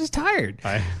angry. I'm just tired.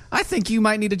 I think you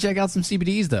might need to check out some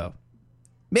CBDs, though.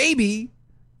 Maybe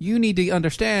you need to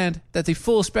understand that the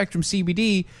full spectrum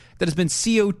CBD that has been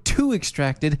CO2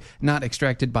 extracted, not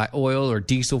extracted by oil or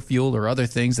diesel fuel or other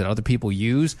things that other people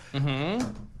use,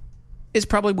 is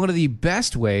probably one of the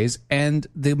best ways and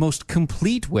the most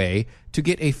complete way to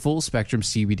get a full spectrum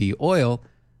CBD oil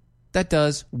that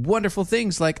does wonderful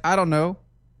things like, I don't know,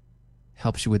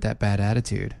 helps you with that bad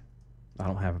attitude. I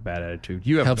don't have a bad attitude.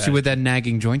 You have helps you with that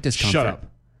nagging joint discomfort. Shut up.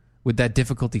 With that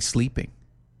difficulty sleeping.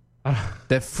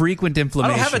 That frequent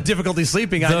inflammation. I don't have a difficulty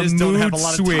sleeping. I just don't have a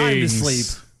lot of time to sleep.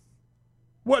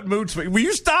 What mood swing? Will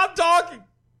you stop talking?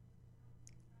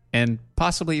 And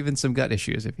possibly even some gut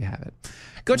issues if you have it.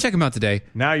 Go check them out today.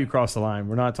 Now you cross the line.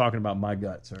 We're not talking about my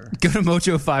gut, sir. Go to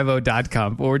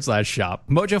mojo50.com/shop.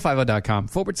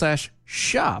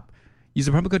 Mojo50.com/shop. Use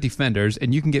the promo code Defenders,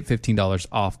 and you can get $15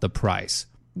 off the price.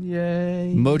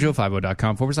 Yay.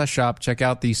 Mojo50.com/shop. Check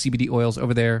out the CBD oils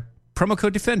over there. Promo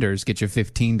code Defenders. Get your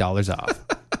 $15 off.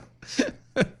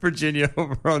 Virginia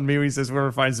over on me when he says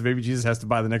whoever finds the baby Jesus has to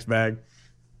buy the next bag.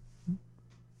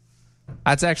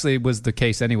 That's actually was the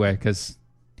case anyway, because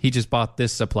he just bought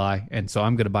this supply, and so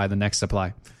I'm going to buy the next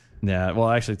supply. Yeah, well,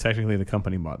 actually, technically, the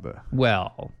company bought the...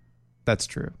 Well, that's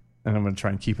true. And I'm going to try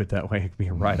and keep it that way. It could be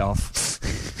a write-off.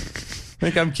 I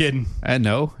think I'm kidding.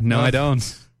 No, I don't.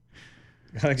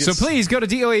 So please go to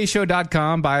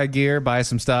DOAShow.com, buy a gear, buy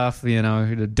some stuff,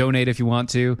 donate if you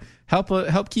want to.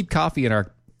 Help keep coffee in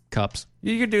our cups.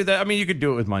 You could do that. I mean, you could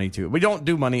do it with money, too. We don't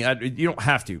do money. You don't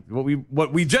have to.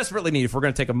 What we desperately need, if we're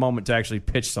going to take a moment to actually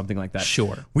pitch something like that.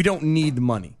 Sure. We don't need the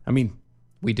money. I mean...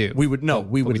 We do. We would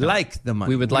like the money.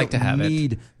 We would like to have it. We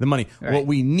need the money. Right. What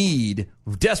we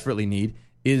desperately need,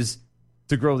 is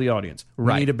to grow the audience.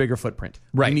 We need a bigger footprint.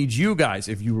 Right. We need you guys.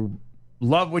 If you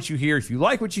love what you hear, if you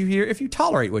like what you hear, if you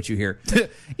tolerate what you hear,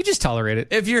 you just tolerate it.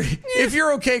 If you're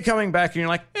okay coming back and you're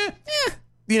like,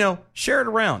 share it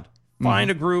around.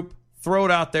 Find a group, throw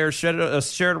it out there, share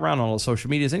it around on all social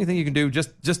medias. Anything you can do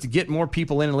just to get more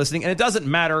people in and listening. And it doesn't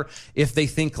matter if they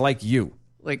think like you.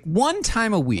 Like one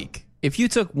time a week. If you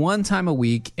took one time a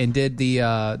week and did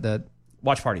the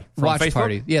watch party from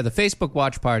Facebook? The Facebook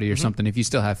watch party or something. If you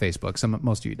still have Facebook,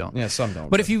 most of you don't. Yeah, some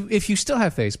don't. But if you still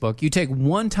have Facebook, you take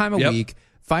one time a week,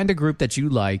 find a group that you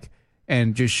like,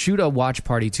 and just shoot a watch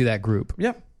party to that group.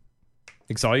 Yep,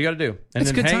 that's all you got to do, and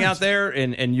then hang out there,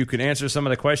 and you can answer some of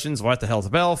the questions. What the hell's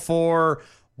the bell for?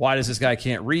 Why does this guy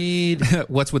can't read?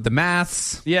 What's with the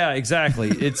maths? Yeah, exactly.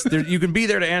 It's there, you can be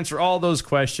there to answer all those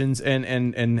questions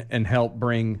and help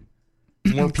bring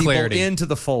more people clarity into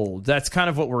the fold. That's kind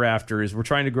of what we're after, is we're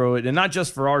trying to grow it, and not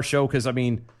just for our show, because I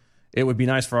mean it would be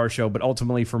nice for our show, but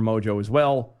ultimately for Mojo as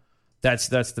well. That's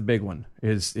the big one,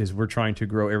 is we're trying to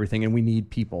grow everything, and we need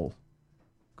people,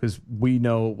 because we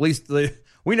know, at least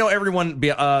we know everyone,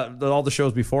 all the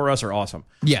shows before us are awesome.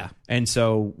 Yeah. And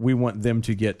so we want them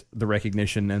to get the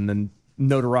recognition and the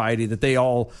notoriety that they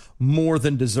all more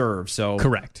than deserve. So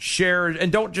correct. Share,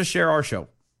 and don't just share our show.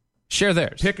 Share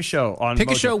theirs. Pick a show on Pick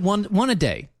Mojo. a show one a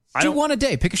day. Do one a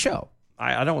day. Pick a show.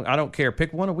 I don't care.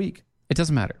 Pick one a week. It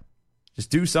doesn't matter. Just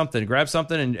do something. Grab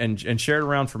something and share it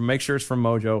around. Make sure it's from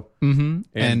Mojo. Mm-hmm.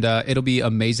 And it'll be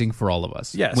amazing for all of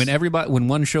us. Yes. When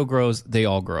one show grows, they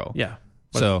all grow. Yeah.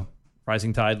 So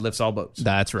rising tide lifts all boats.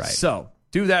 That's right. So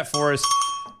do that for us.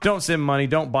 Don't send money.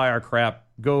 Don't buy our crap.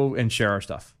 Go and share our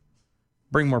stuff.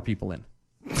 Bring more people in.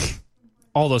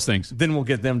 All those things. Then we'll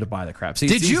get them to buy the crap. See,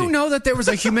 did you know that there was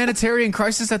a humanitarian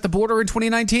crisis at the border in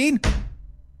 2019?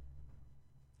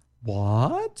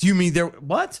 What? You mean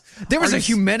what? There was a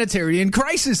humanitarian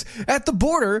crisis at the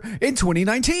border in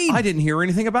 2019. I didn't hear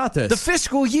anything about this. The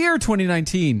fiscal year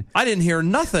 2019. I didn't hear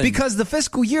nothing. Because the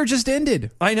fiscal year just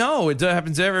ended. I know. It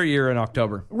happens every year in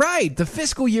October. Right. The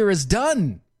fiscal year is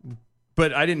done.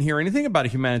 But I didn't hear anything about a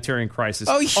humanitarian crisis.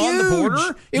 Oh, huge. On the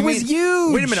border? It was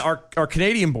huge. Wait a minute. Our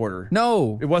Canadian border.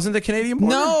 No. It wasn't the Canadian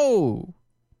border? No.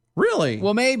 Really?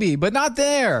 Well, maybe, but not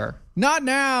there. Not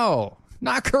now.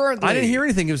 Not currently. I didn't hear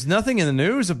anything. There was nothing in the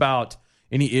news about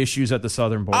any issues at the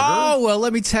southern border. Oh, well,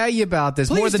 let me tell you about this.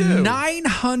 Please More than do.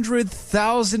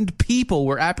 900,000 people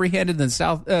were apprehended in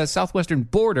the southwestern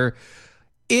border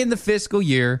in the fiscal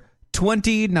year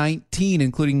 2019,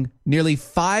 including nearly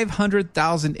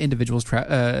 500,000 individuals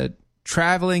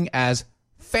traveling as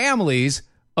families,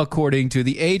 according to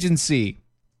the agency.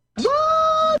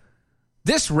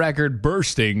 This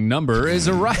record-bursting number is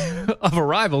of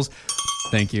arrivals.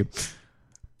 Thank you.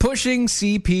 Pushing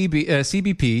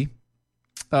CBP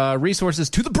resources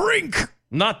to the brink.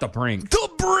 Not the brink. The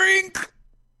brink.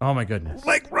 Oh, my goodness.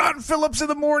 Like Ron Phillips in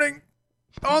the morning.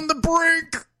 On the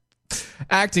brink.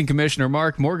 Acting Commissioner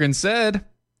Mark Morgan said.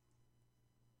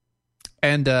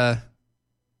 And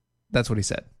that's what he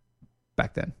said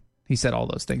back then. He said all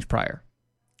those things prior.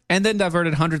 And then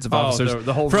diverted hundreds of officers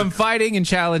from fighting and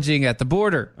challenging at the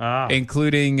border,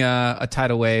 including a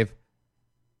tidal wave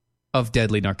of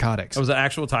deadly narcotics. It was an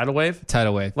actual tidal wave?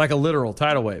 Tidal wave. Like a literal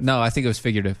tidal wave? No, I think it was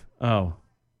figurative. Oh.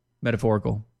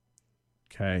 Metaphorical.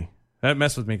 Okay. That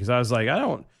messed with me because I was like,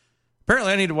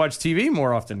 apparently I need to watch TV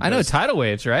more often. I know tidal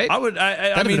waves, right?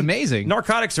 That'd be amazing.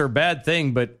 Narcotics are a bad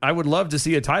thing, but I would love to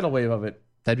see a tidal wave of it.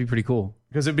 That'd be pretty cool.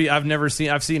 Because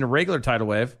I've seen a regular tidal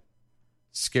wave.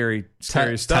 Scary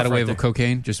stuff. Tidal wave of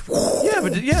cocaine, just yeah,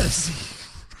 but yes.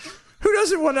 Who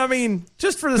doesn't want? I mean,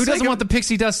 just for the who sake doesn't want the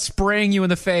pixie dust spraying you in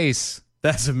the face?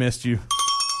 That's a mist.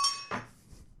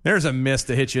 There's a mist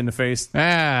to hit you in the face.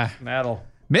 That'll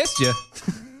missed you.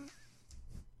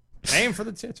 Aim for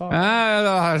the tits. And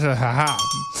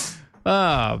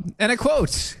a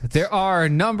quote: "There are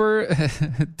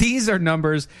these are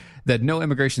numbers that no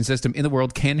immigration system in the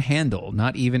world can handle,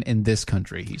 not even in this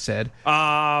country," he said.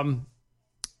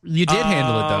 You did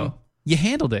handle it, though. You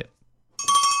handled it.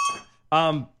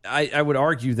 I would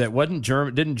argue that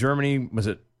didn't Germany, was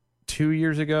it 2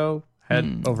 years ago,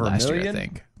 had over a million? Last year, I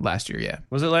think. Last year, yeah.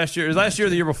 Was it last year? It was last year or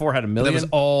the year before had a million? That was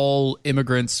all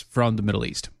immigrants from the Middle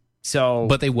East.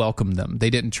 But they welcomed them.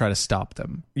 They didn't try to stop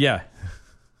them. Yeah.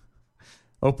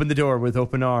 Open the door with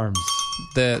open arms.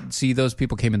 Those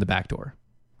people came in the back door.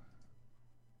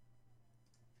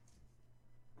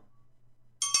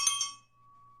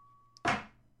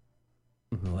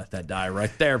 Let that die right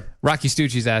there. Rocky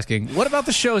Stucci's asking, what about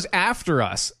the shows after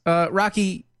us?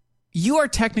 Rocky, you are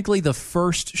technically the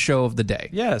first show of the day.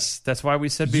 Yes, that's why we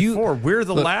said before, we're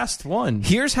the last one.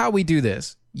 Here's how we do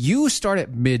this. You start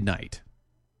at midnight.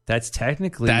 That's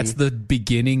the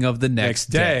beginning of the next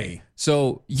day.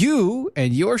 So you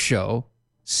and your show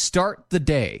start the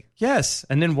day. Yes,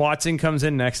 and then Watson comes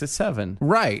in next at 7.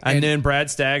 Right. And then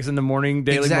Brad Staggs in the morning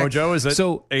Daily Mojo is at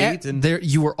 8. And there,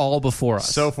 you were all before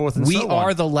us. So forth and so on. We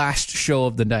are the last show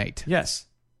of the night. Yes.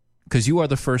 Because you are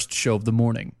the first show of the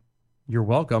morning. You're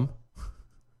welcome.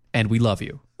 And we love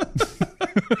you.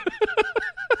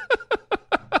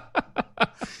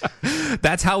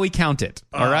 That's how we count it.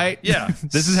 All right? Yeah.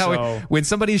 This is how when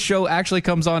somebody's show actually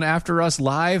comes on after us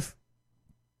live,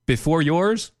 before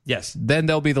yours, yes, then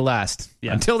they'll be the last.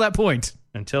 Yeah. Until that point.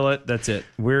 That's it.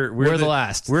 We're the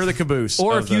last. We're the caboose.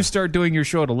 Or if you start doing your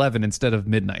show at 11 instead of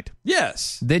midnight.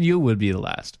 Yes. Then you would be the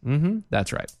last. Mm-hmm.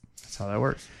 That's right. That's how that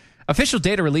works. Official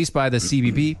data released by the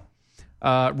CBP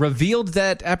revealed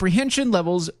that apprehension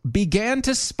levels began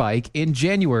to spike in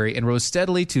January and rose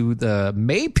steadily to the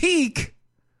May peak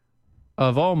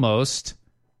of almost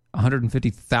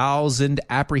 150,000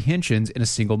 apprehensions in a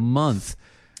single month.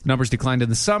 Numbers declined in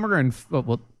the summer and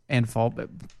fall.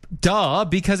 Duh,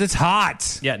 because it's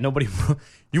hot. Yeah, nobody.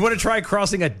 You want to try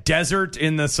crossing a desert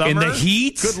in the summer? In the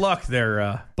heat? Good luck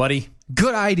there, buddy.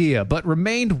 Good idea, but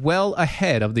remained well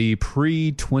ahead of the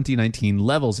pre-2019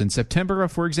 levels. In September,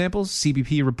 for example,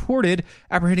 CBP reported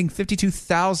apprehending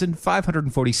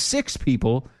 52,546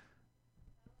 people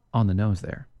on the nose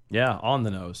there. Yeah, on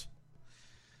the nose.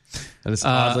 That is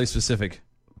oddly specific.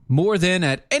 More than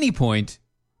at any point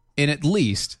in at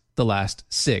least the last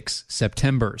 6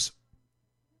 Septembers.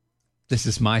 This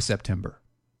is my September.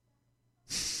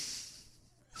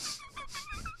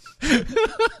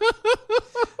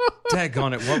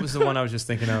 Daggone it. What was the one I was just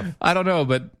thinking of? I don't know,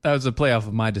 but that was a playoff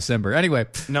of my December. Anyway.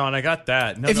 No, and I got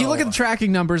that. If you look at the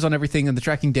tracking numbers on everything and the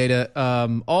tracking data,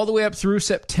 all the way up through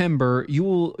September,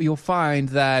 you'll find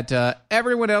that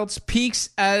everyone else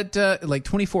peaks at like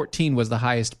 2014 was the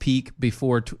highest peak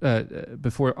before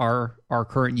our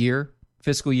current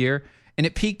fiscal year, and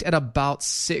it peaked at about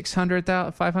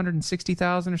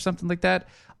 560,000 or something like that.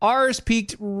 Ours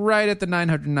peaked right at the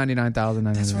 999,000.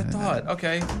 That's what I thought.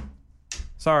 Okay.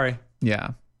 Sorry.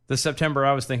 Yeah. The September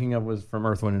I was thinking of was from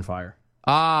Earth, Wind, and Fire.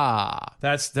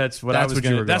 That's what I was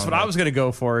going to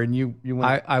go for, and you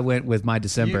went. I went with my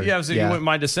December. You went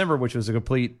my December, which was a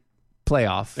complete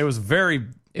playoff. It was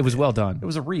well done. It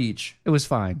was a reach. It was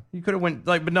fine. You could have went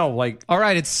but no, all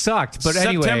right, it sucked. But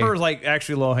anyway, September is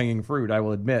actually low hanging fruit. I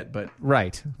will admit, but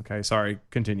right. Okay, sorry.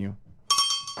 Continue.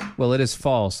 Well, it is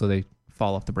fall, so they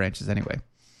fall off the branches anyway.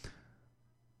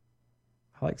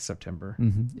 I like September.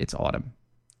 Mm-hmm. It's autumn.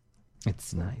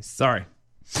 It's nice. Sorry.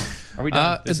 Are we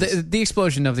done? The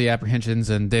explosion of the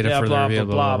apprehensions and data for blah, the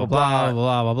blah, blah,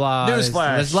 blah, blah, blah.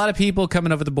 Newsflash. There's a lot of people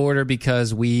coming over the border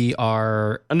because we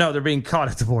are... No, they're being caught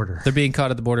at the border. They're being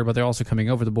caught at the border, but they're also coming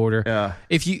over the border. Yeah.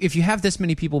 If you have this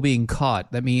many people being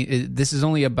caught, that means this is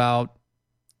only about...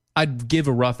 I'd give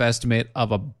a rough estimate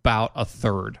of about a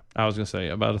third. I was going to say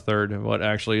about a third of what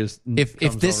actually is. If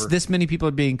this many people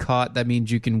are being caught, that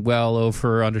means you can well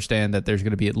understand that there's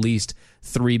going to be at least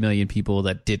 3 million people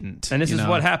that didn't. And this is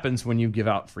what happens when you give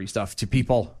out free stuff to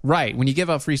people. Right. When you give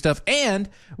out free stuff and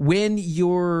when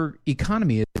your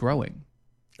economy is growing.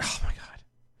 Oh, my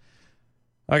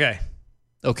God.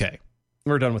 Okay.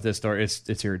 We're done with this story.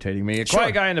 It's irritating me. A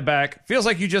quiet guy in the back feels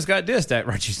like you just got dissed at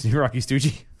Rocky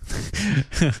Stucci.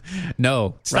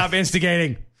 No. Stop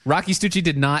instigating. Rocky Stucci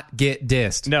did not get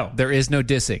dissed. No. There is no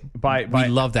dissing. We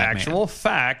love that actual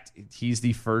fact, he's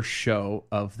the first show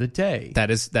of the day. That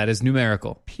is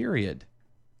numerical. Period.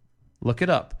 Look it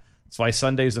up. That's why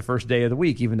Sunday is the first day of the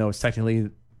week, even though it's technically,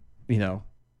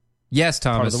 Yes,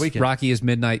 Thomas. part of the weekend. Rocky is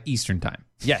midnight Eastern time.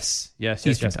 Yes.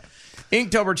 Eastern time.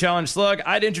 Inktober Challenge Slug.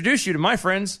 I'd introduce you to my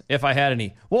friends if I had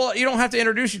any. Well, you don't have to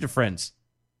introduce you to friends.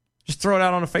 Just throw it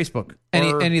out on a Facebook.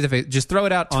 Any of the just throw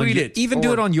it out. Tweet it. Even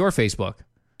do it on your Facebook.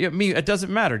 It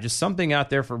doesn't matter. Just something out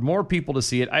there for more people to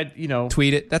see it.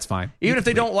 Tweet it. That's fine. Even if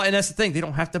they don't like, and that's the thing, they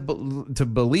don't have to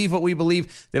believe what we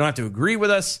believe. They don't have to agree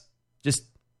with us. Just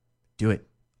do it.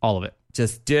 All of it.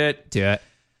 Just do it. Do it.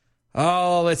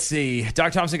 Oh, let's see.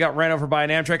 Doc Thompson got ran over by an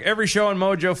Amtrak. Every show on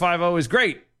Mojo 50 is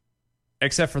great,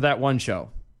 except for that one show.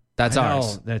 That's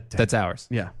ours. That's ours.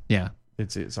 Yeah. Yeah.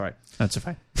 It's all right. That's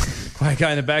fine. Quiet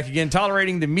guy in the back again,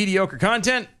 tolerating the mediocre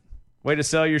content. Way to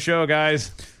sell your show,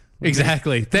 guys.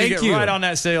 Exactly. Thank you. Right on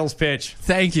that sales pitch.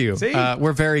 Thank you. See?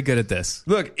 We're very good at this.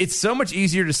 Look, it's so much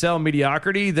easier to sell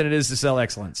mediocrity than it is to sell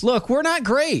excellence. Look, we're not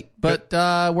great, but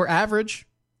we're average.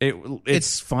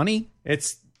 It's funny.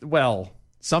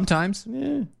 Sometimes.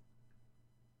 Yeah.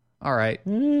 All right.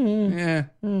 Yeah.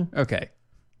 Okay.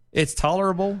 It's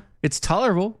tolerable. It's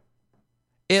tolerable.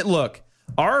 Look,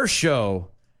 our show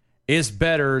is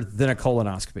better than a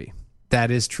colonoscopy.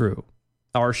 That is true.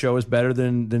 Our show is better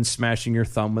than smashing your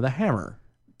thumb with a hammer.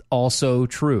 Also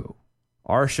true.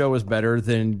 Our show is better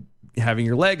than having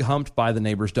your leg humped by the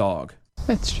neighbor's dog.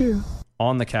 That's true.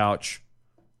 On the couch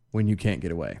when you can't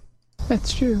get away.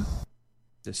 That's true.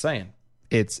 Just saying.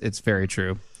 It's very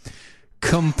true.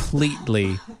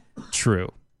 Completely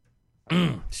true.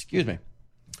 Excuse me.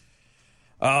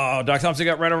 Oh, Doc Thompson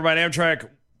got run over by an Amtrak.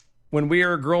 When we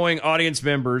are growing audience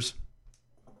members,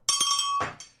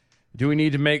 do we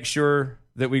need to make sure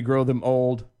that we grow them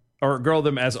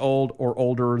as old or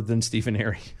older than Stephen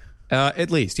Harry?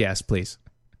 At least, yes, please.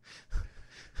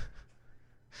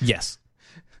 Yes.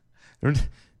 And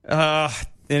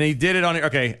he did it on...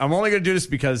 Okay, I'm only going to do this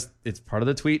because it's part of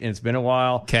the tweet and it's been a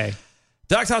while. Okay.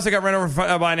 Doc Thompson got run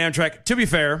over by an Amtrak. To be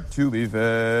fair. To be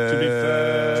fair. To be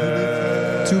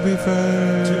fair. To be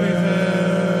fair. To be fair.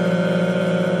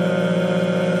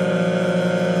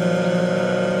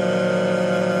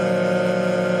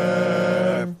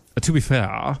 To be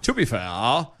fair. To be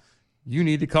fair. You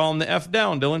need to calm the F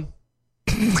down, Dylan.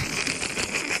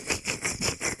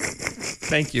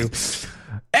 Thank you.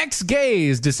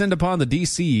 Ex-gays descend upon the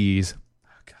DCs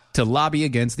to lobby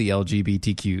against the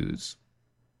LGBTQs.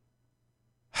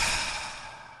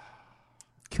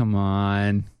 Come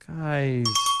on. Guys.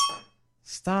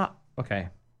 Stop. Okay.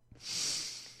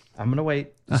 I'm going to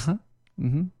wait. Uh-huh.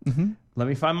 Let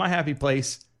me find my happy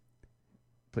place.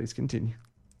 Please continue.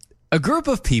 A group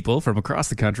of people from across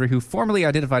the country who formerly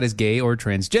identified as gay or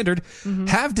transgendered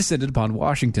have descended upon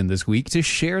Washington this week to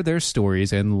share their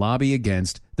stories and lobby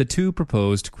against the two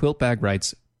proposed quilt bag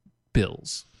rights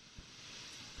bills.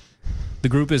 The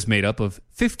group is made up of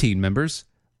 15 members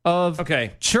of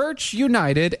Church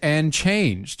United and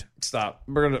Changed. Stop.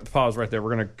 We're going to pause right there.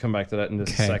 We're going to come back to that in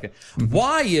just a second.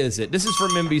 Why is it, this is from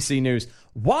NBC News,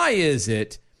 why is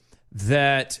it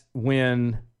that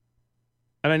when,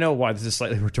 and I know why this is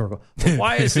slightly rhetorical, but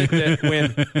why is it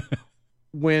that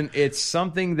when it's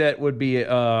something that would be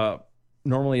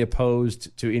normally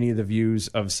opposed to any of the views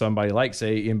of somebody like,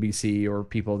 say, NBC or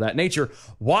people of that nature,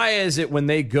 why is it when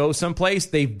they go someplace,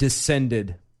 they've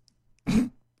descended?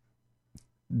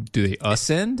 Do they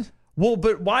ascend? Well,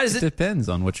 but why is it? It depends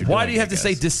on what you're doing. Why do you have to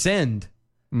say descend?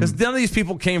 Because none of these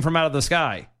people came from out of the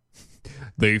sky.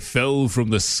 They fell from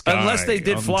the sky. Unless they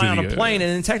did fly on a plane,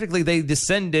 and then technically they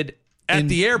descended at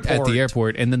the airport. At the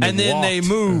airport, and then they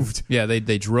moved. Yeah,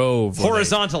 they drove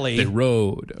horizontally. They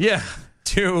rode. Yeah,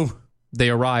 They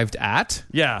arrived at.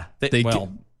 Yeah,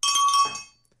 I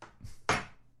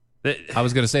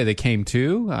was going to say they came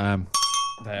to.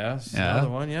 That's another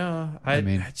one. Yeah, I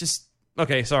mean,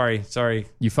 okay. Sorry.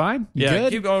 You fine? You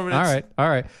good? Keep going. All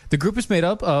right. The group is made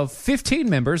up of 15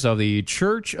 members of the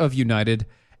Church of United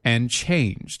and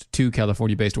Changed, two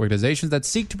California-based organizations that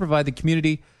seek to provide the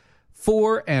community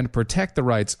for and protect the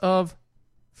rights of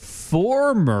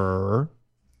former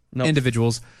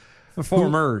individuals.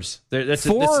 Formers. It's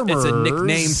a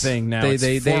nickname thing now.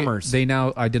 Formers. They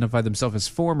now identify themselves as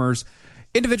formers.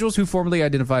 Individuals who formerly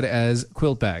identified as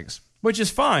quilt bags. Which is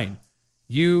fine.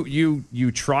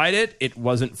 You tried it. It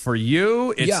wasn't for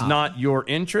you. It's not your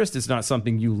interest. It's not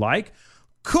something you like.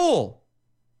 Cool.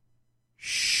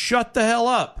 Shut the hell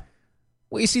up.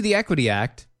 Well, you see, the Equity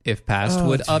Act, if passed,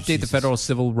 would update the federal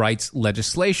civil rights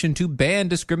legislation to ban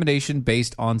discrimination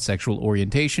based on sexual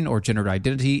orientation or gender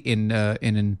identity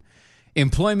in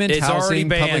employment, housing,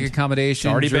 public accommodation,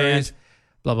 already juries, banned.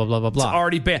 Blah, blah, blah, blah, blah. It's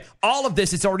already banned. All of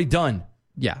this, it's already done.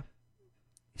 Yeah.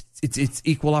 It's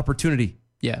equal opportunity.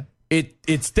 Yeah.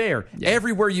 It's there. Yeah.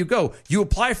 Everywhere you go, you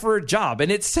apply for a job, and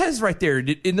it says right there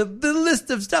in the list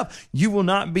of stuff, you will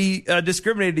not be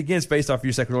discriminated against based off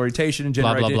your sexual orientation and gender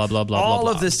identity. Blah, blah, blah, blah, all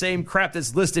blah, of the same crap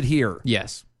that's listed here.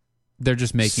 Yes. They're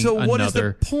just making what is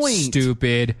another the point?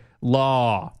 Stupid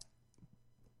law.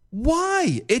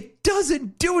 Why? It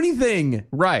doesn't do anything.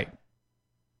 Right.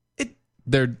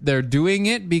 They're doing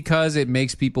it because it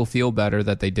makes people feel better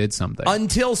that they did something.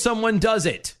 Until someone does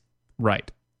it.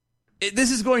 Right.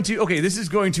 This is going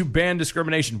to ban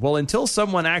discrimination. Well, until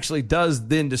someone actually does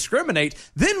then discriminate,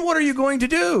 then what are you going to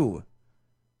do?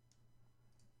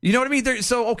 You know what I mean?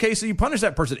 So you punish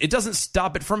that person. It doesn't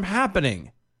stop it from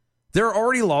happening. There are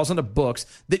already laws on the books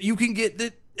that you can get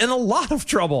in a lot of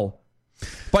trouble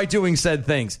by doing said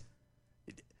things.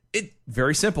 It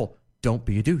very simple. Don't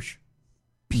be a douche.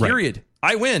 Period. Right.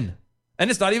 I win.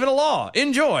 And it's not even a law.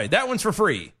 Enjoy. That one's for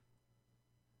free.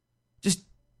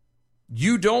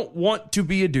 You don't want to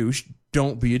be a douche,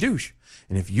 don't be a douche.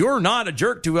 And if you're not a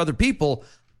jerk to other people,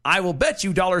 I will bet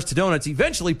you dollars to donuts,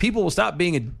 eventually people will stop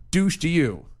being a douche to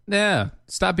you. Yeah,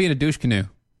 stop being a douche canoe.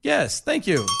 Yes, thank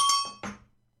you.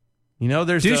 You know,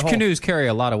 there's douche canoes carry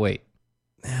a lot of weight.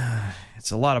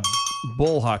 It's a lot of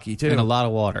bull hockey, too. And a lot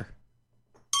of water.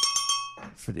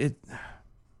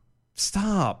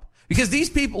 Stop. Because these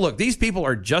people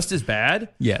are just as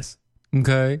bad. Yes.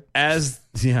 Okay. As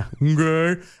the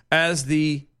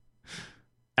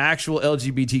actual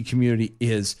LGBT community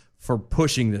is for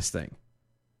pushing this thing,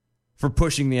 for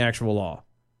pushing the actual law.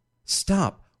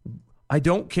 Stop. I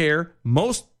don't care.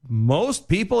 Most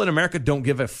people in America don't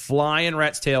give a flying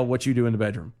rat's tail what you do in the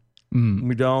bedroom.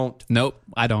 We don't. Nope,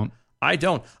 I don't. I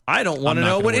don't want to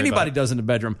know what anybody does in the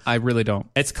bedroom. I really don't.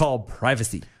 It's called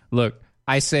privacy. Look,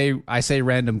 I say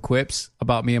random quips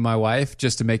about me and my wife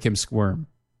just to make him squirm.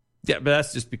 Yeah, but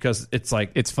that's just because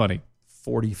it's funny.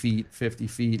 40 feet, 50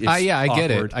 feet. I get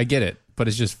it. But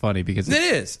it's just funny because it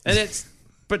is.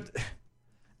 But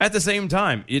at the same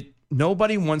time,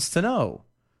 nobody wants to know.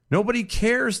 Nobody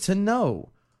cares to know.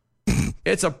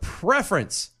 It's a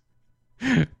preference.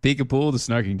 Peekaboo, the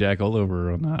Snarking Jack all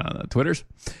over on Twitters.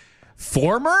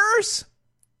 Formers?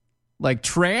 Like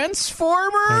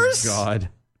Transformers? Oh, God.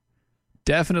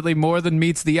 Definitely more than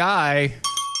meets the eye.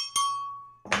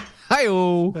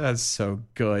 Hi-oh. That's so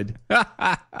good.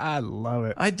 I love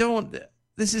it.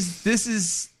 This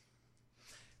is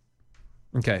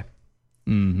okay.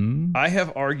 Mm-hmm. I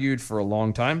have argued for a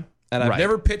long time, and I've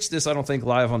never pitched this, I don't think,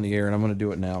 live on the air, and I'm going to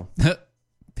do it now.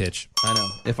 Pitch. I know.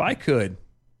 If I could,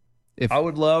 I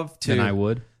would love to. Then I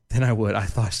would. I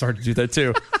thought I started to do that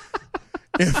too.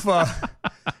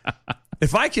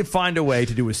 If I could find a way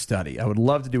to do a study, I would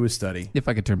love to do a study. If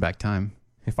I could turn back time.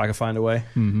 If I could find a way.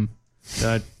 Mm-hmm.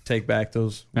 take back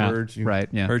those words. Right,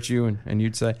 yeah. Hurt you, and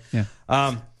you'd say. Yeah.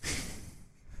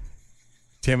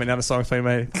 Damn it, now the song's playing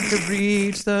my to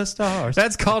reach the stars.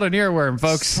 That's called an earworm,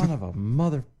 folks. Son of a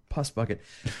mother puss bucket.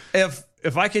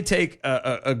 If I could take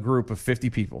a group of 50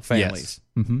 people, families,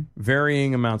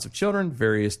 varying amounts of children,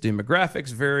 various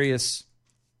demographics, various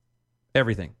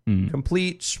everything,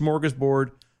 complete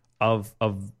smorgasbord of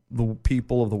the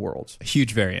people of the world. A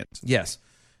huge variant. Yes.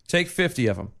 Take 50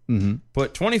 of them.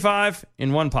 Put 25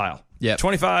 in one pile.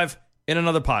 25 in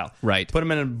another pile. Right. Put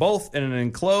them in both in an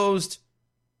enclosed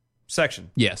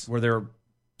section. Yes. Where they're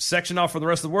sectioned off from the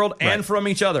rest of the world and from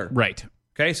each other. Right.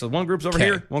 Okay, so one group's over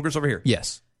here, one group's over here.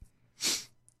 Yes.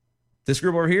 This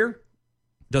group over here,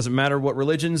 doesn't matter what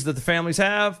religions that the families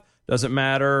have, doesn't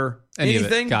matter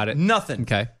anything. Got it. Nothing.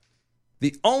 Okay.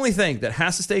 The only thing that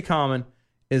has to stay common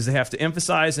is they have to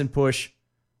emphasize and push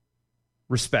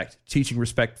respect, teaching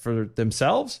respect for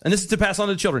themselves. And this is to pass on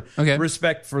to the children. Okay.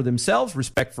 Respect for themselves,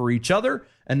 respect for each other,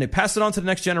 and they pass it on to the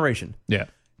next generation. Yeah.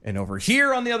 And over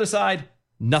here on the other side,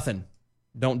 nothing.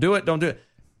 Don't do it. Don't do it.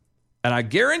 And I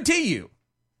guarantee you,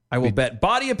 I will bet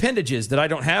body appendages that I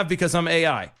don't have because I'm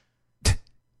AI,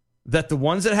 that the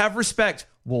ones that have respect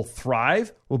will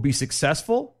thrive, will be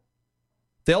successful.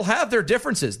 They'll have their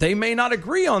differences. They may not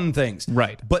agree on things.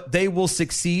 Right. But they will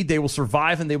succeed, they will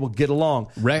survive, and they will get along.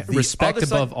 Respect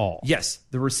above all. Yes.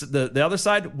 The other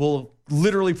side will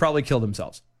literally probably kill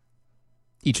themselves.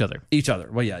 Each other.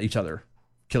 Well, yeah, each other.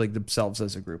 Killing themselves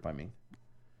as a group, I mean.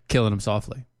 Killing them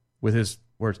softly. With his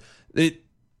words.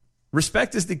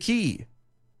 Respect is the key.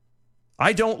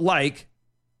 I don't like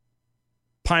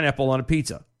pineapple on a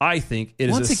pizza. I think it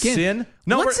is sin.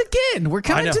 No, we're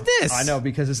coming to this. I know,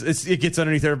 because it gets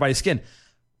underneath everybody's skin.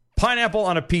 Pineapple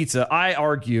on a pizza, I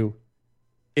argue,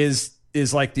 is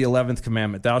like the 11th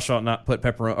commandment. Thou shalt not put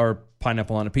pepper or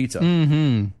pineapple on a pizza.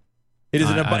 Mm-hmm. It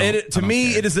is to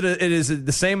me. It is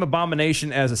the same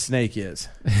abomination as a snake is.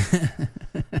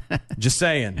 Just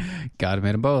saying. God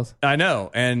made them both. I know,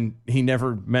 and he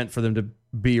never meant for them to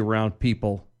be around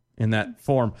people in that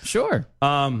form. Sure.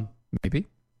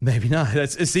 Maybe not.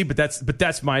 But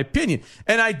that's my opinion,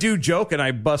 and I do joke and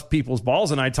I bust people's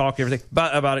balls and I talk everything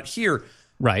about it here.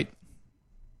 Right.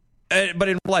 But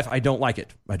in life, I don't like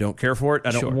it. I don't care for it.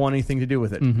 I don't want anything to do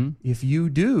with it. If you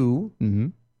do.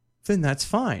 Then that's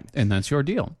fine. And that's your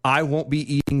deal. I won't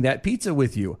be eating that pizza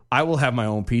with you. I will have my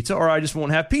own pizza, or I just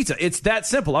won't have pizza. It's that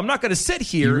simple. I'm not going to sit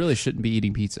here. You really shouldn't be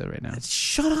eating pizza right now.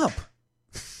 Shut up.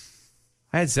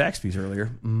 I had Zaxby's earlier.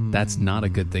 That's not a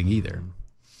good thing either.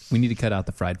 We need to cut out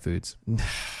the fried foods.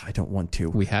 I don't want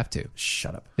to. We have to.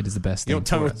 Shut up. It is the best thing. You don't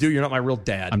tell me what to do. You're not my real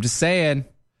dad. I'm just saying.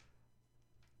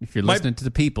 If you're listening to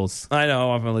the peoples. I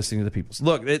know. I'm listening to the peoples.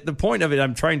 Look, the point of it,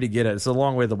 I'm trying to get at. It's a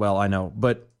long way to the well, I know.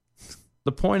 But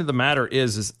the point of the matter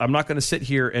is I'm not going to sit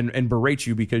here and berate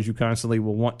you because you constantly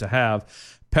will want to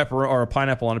have pepper or a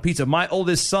pineapple on a pizza. My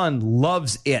oldest son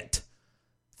loves it.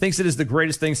 Thinks it is the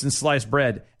greatest thing since sliced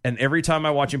bread. And every time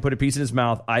I watch him put a piece in his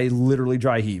mouth, I literally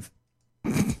dry heave.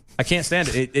 I can't stand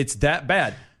it. It's that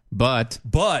bad. But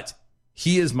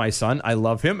he is my son. I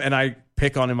love him, and I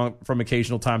pick on him from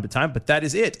occasional time to time. But that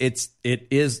is it. It's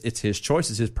his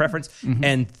choice. It's his preference,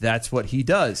 and that's what he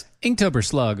does. Inktober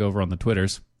Slug over on the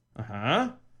Twitters.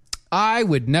 I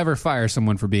would never fire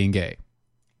someone for being gay,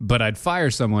 but I'd fire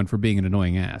someone for being an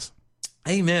annoying ass.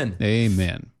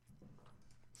 Amen.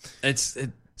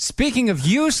 Speaking of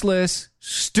useless,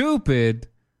 stupid,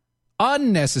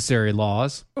 unnecessary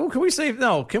laws. Oh, can we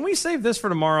save this for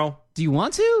tomorrow? Do you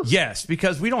want to? Yes,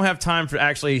 because we don't have time to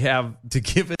actually have to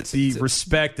give it the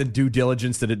respect and due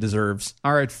diligence that it deserves.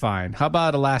 All right, fine. How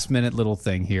about a last minute little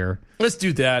thing here? Let's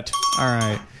do that. All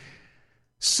right.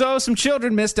 So, some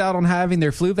children missed out on having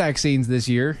their flu vaccines this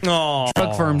year. Aww.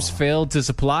 Drug firms failed to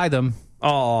supply them.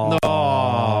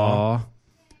 Aww.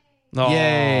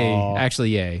 Yay.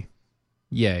 Actually, yay.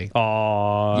 Yay.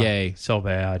 Aww. Yay. So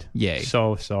bad. Yay.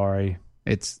 So sorry.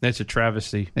 It's a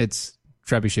travesty. It's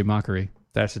trebuchet mockery.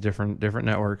 That's a different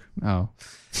network. Oh.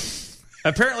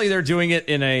 Apparently, they're doing it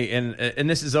and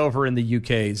this is over in the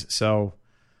UK's. So,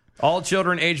 all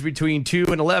children aged between 2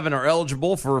 and 11 are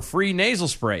eligible for a free nasal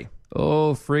spray.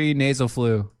 Oh, free nasal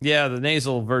flu. Yeah, the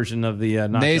nasal version of the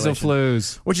nasal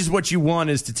flus. Which is what you want,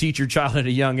 is to teach your child at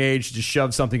a young age to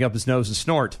shove something up his nose and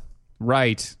snort.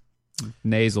 Right.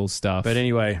 Nasal stuff. But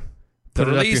anyway,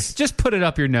 just put it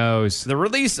up your nose. The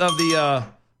release of the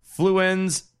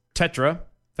Fluenz Tetra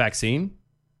vaccine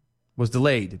was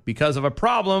delayed because of a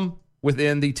problem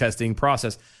within the testing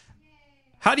process.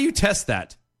 How do you test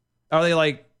that? Are they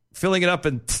like filling it up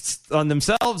on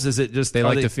themselves? Is it just they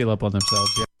like to feel up on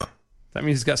themselves? Yeah. That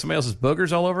means it's got somebody else's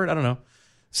boogers all over it? I don't know.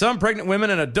 Some pregnant women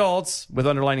and adults with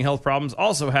underlying health problems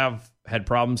also have had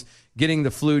problems getting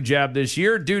the flu jab this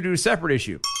year due to a separate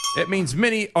issue. It means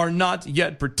many are not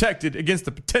yet protected against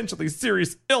the potentially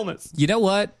serious illness. You know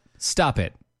what? Stop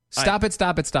it. Stop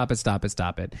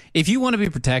it. If you want to be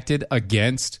protected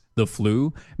against the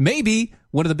flu, maybe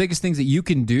one of the biggest things that you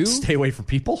can do... Stay away from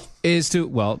people? ...is to...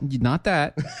 Well, not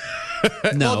that.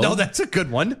 No. Well, no, that's a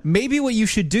good one. Maybe what you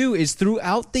should do is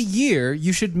throughout the year,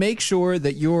 you should make sure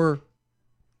that your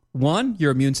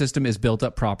immune system is built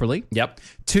up properly. Yep.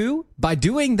 2, by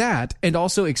doing that and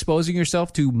also exposing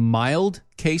yourself to mild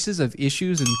cases of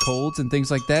issues and colds and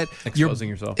things like that. Exposing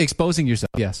yourself. Exposing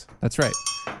yourself. Yes, that's right.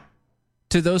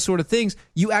 To those sort of things,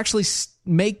 you actually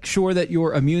make sure that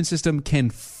your immune system can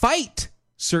fight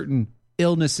certain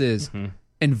illnesses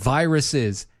and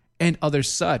viruses and other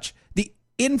such. The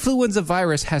influenza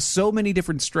virus has so many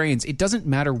different strains. It doesn't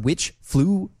matter which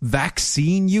flu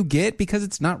vaccine you get because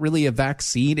it's not really a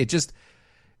vaccine.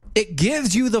 It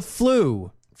gives you the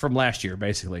flu. From last year,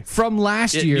 basically. From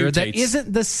last year. Mutates. That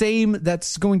isn't the same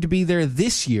that's going to be there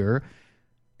this year.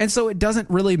 And so it doesn't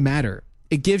really matter.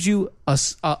 It gives you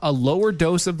a lower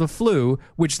dose of the flu,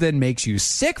 which then makes you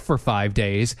sick for 5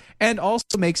 days and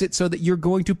also makes it so that you're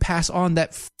going to pass on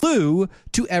that flu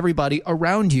to everybody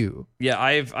around you. Yeah,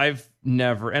 I've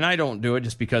never, and I don't do it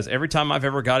just because every time I've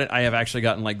ever got it, I have actually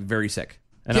gotten like very sick.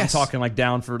 And Yes. I'm talking like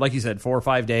down for, like you said, 4 or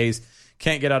 5 days.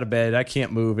 Can't get out of bed. I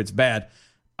can't move. It's bad.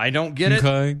 I don't get it.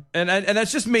 Okay. And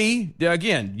that's just me.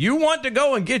 Again, you want to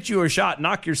go and get you a shot,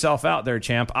 knock yourself out there,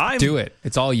 champ. Do it.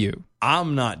 It's all you.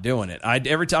 I'm not doing it.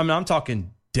 Every time I'm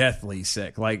talking deathly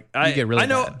sick. Like You get really I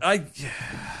know bad.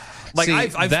 See,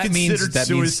 I've that considered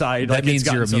suicide. That like, means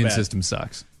it's your gotten so immune bad. system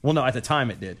sucks. Well, no, at the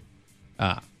time it did.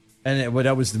 And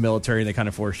that was the military. They kind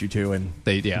of forced you to, and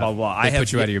They blah, blah. They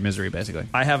put you out of your misery, basically.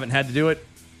 I haven't had to do it,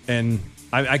 and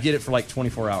I get it for like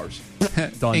 24 hours.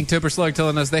 Done. Inktober Slug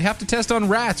telling us they have to test on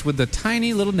rats with the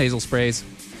tiny little nasal sprays.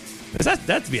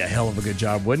 That'd be a hell of a good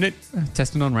job, wouldn't it?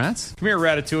 Testing on rats? Come here,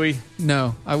 Ratatouille.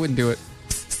 No, I wouldn't do it.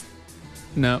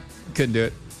 No, couldn't do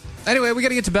it. Anyway, we got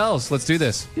to get to bells. Let's do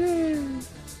this.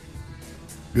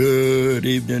 Good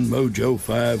evening, Mojo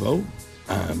 50.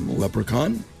 I'm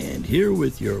Leprechaun, and here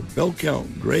with your bell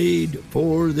count grade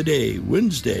for the day,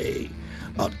 Wednesday,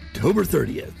 October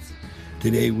 30th.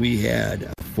 Today we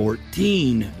had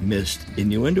 14 missed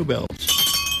innuendo bells,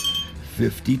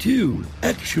 52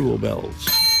 actual bells.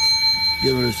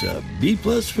 Giving us a B+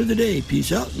 for the day.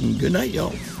 Peace out and good night,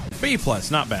 y'all. B+,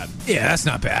 not bad. Yeah, that's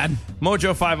not bad.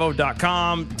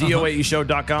 Mojo50.com,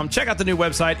 DOAEshow.com. Check out the new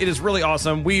website. It is really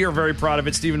awesome. We are very proud of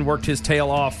it. Steven worked his tail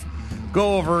off.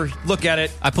 Go over, look at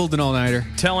it. I pulled an all-nighter.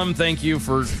 Tell him thank you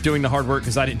for doing the hard work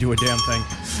because I didn't do a damn thing.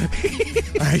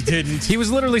 I didn't. He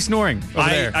was literally snoring over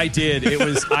there. I did.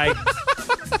 I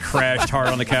crashed hard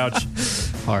on the couch.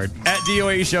 Hard. At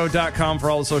DOAEshow.com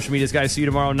for all the social medias. Guys, see you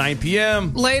tomorrow, 9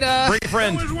 p.m. Later. Bring a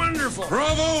friend. That was wonderful.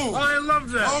 Bravo! I loved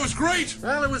that. Oh, it was great.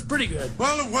 Well, it was pretty good.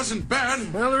 Well, it wasn't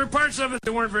bad. Well, there were parts of it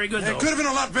that weren't very good, though. It could have been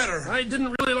a lot better. I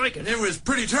didn't really like it. It was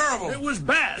pretty terrible. It was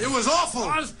bad. It was awful.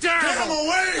 It was terrible. Get him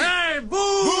away! Hey,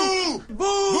 boo! Boo!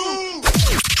 Boo!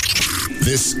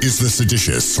 This is the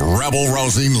seditious,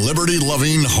 rabble-rousing,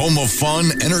 liberty-loving, home of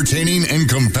fun, entertaining, and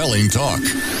compelling talk.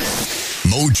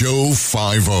 Mojo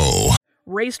 50.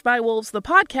 Raised by Wolves, the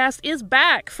podcast, is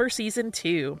back for season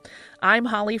 2. I'm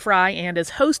Holly Fry, and as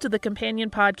host of the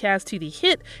companion podcast to the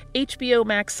hit HBO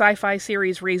Max sci-fi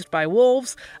series Raised by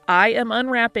Wolves, I am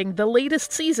unwrapping the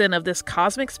latest season of this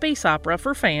cosmic space opera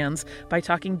for fans by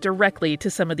talking directly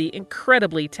to some of the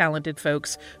incredibly talented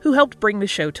folks who helped bring the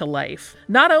show to life.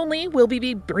 Not only will we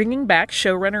be bringing back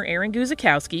showrunner Aaron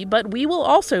Guzikowski, but we will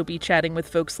also be chatting with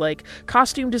folks like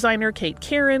costume designer Kate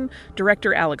Karen,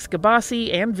 director Alex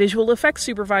Gabassi, and visual effects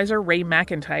supervisor Ray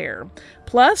McIntyre.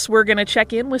 Plus, we're going to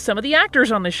check in with some of the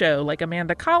actors on the show, like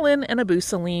Amanda Collin and Abu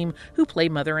Salim, who play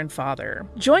mother and father.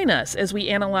 Join us as we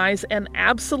analyze an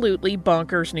absolutely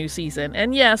bonkers new season.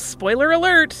 And yes, spoiler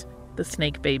alert, the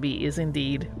snake baby is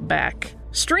indeed back.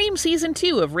 Stream season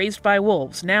 2 of Raised by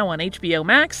Wolves now on HBO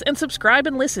Max, and subscribe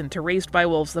and listen to Raised by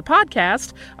Wolves the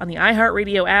podcast on the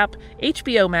iHeartRadio app,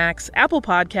 HBO Max, Apple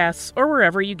Podcasts, or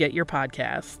wherever you get your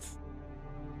podcasts.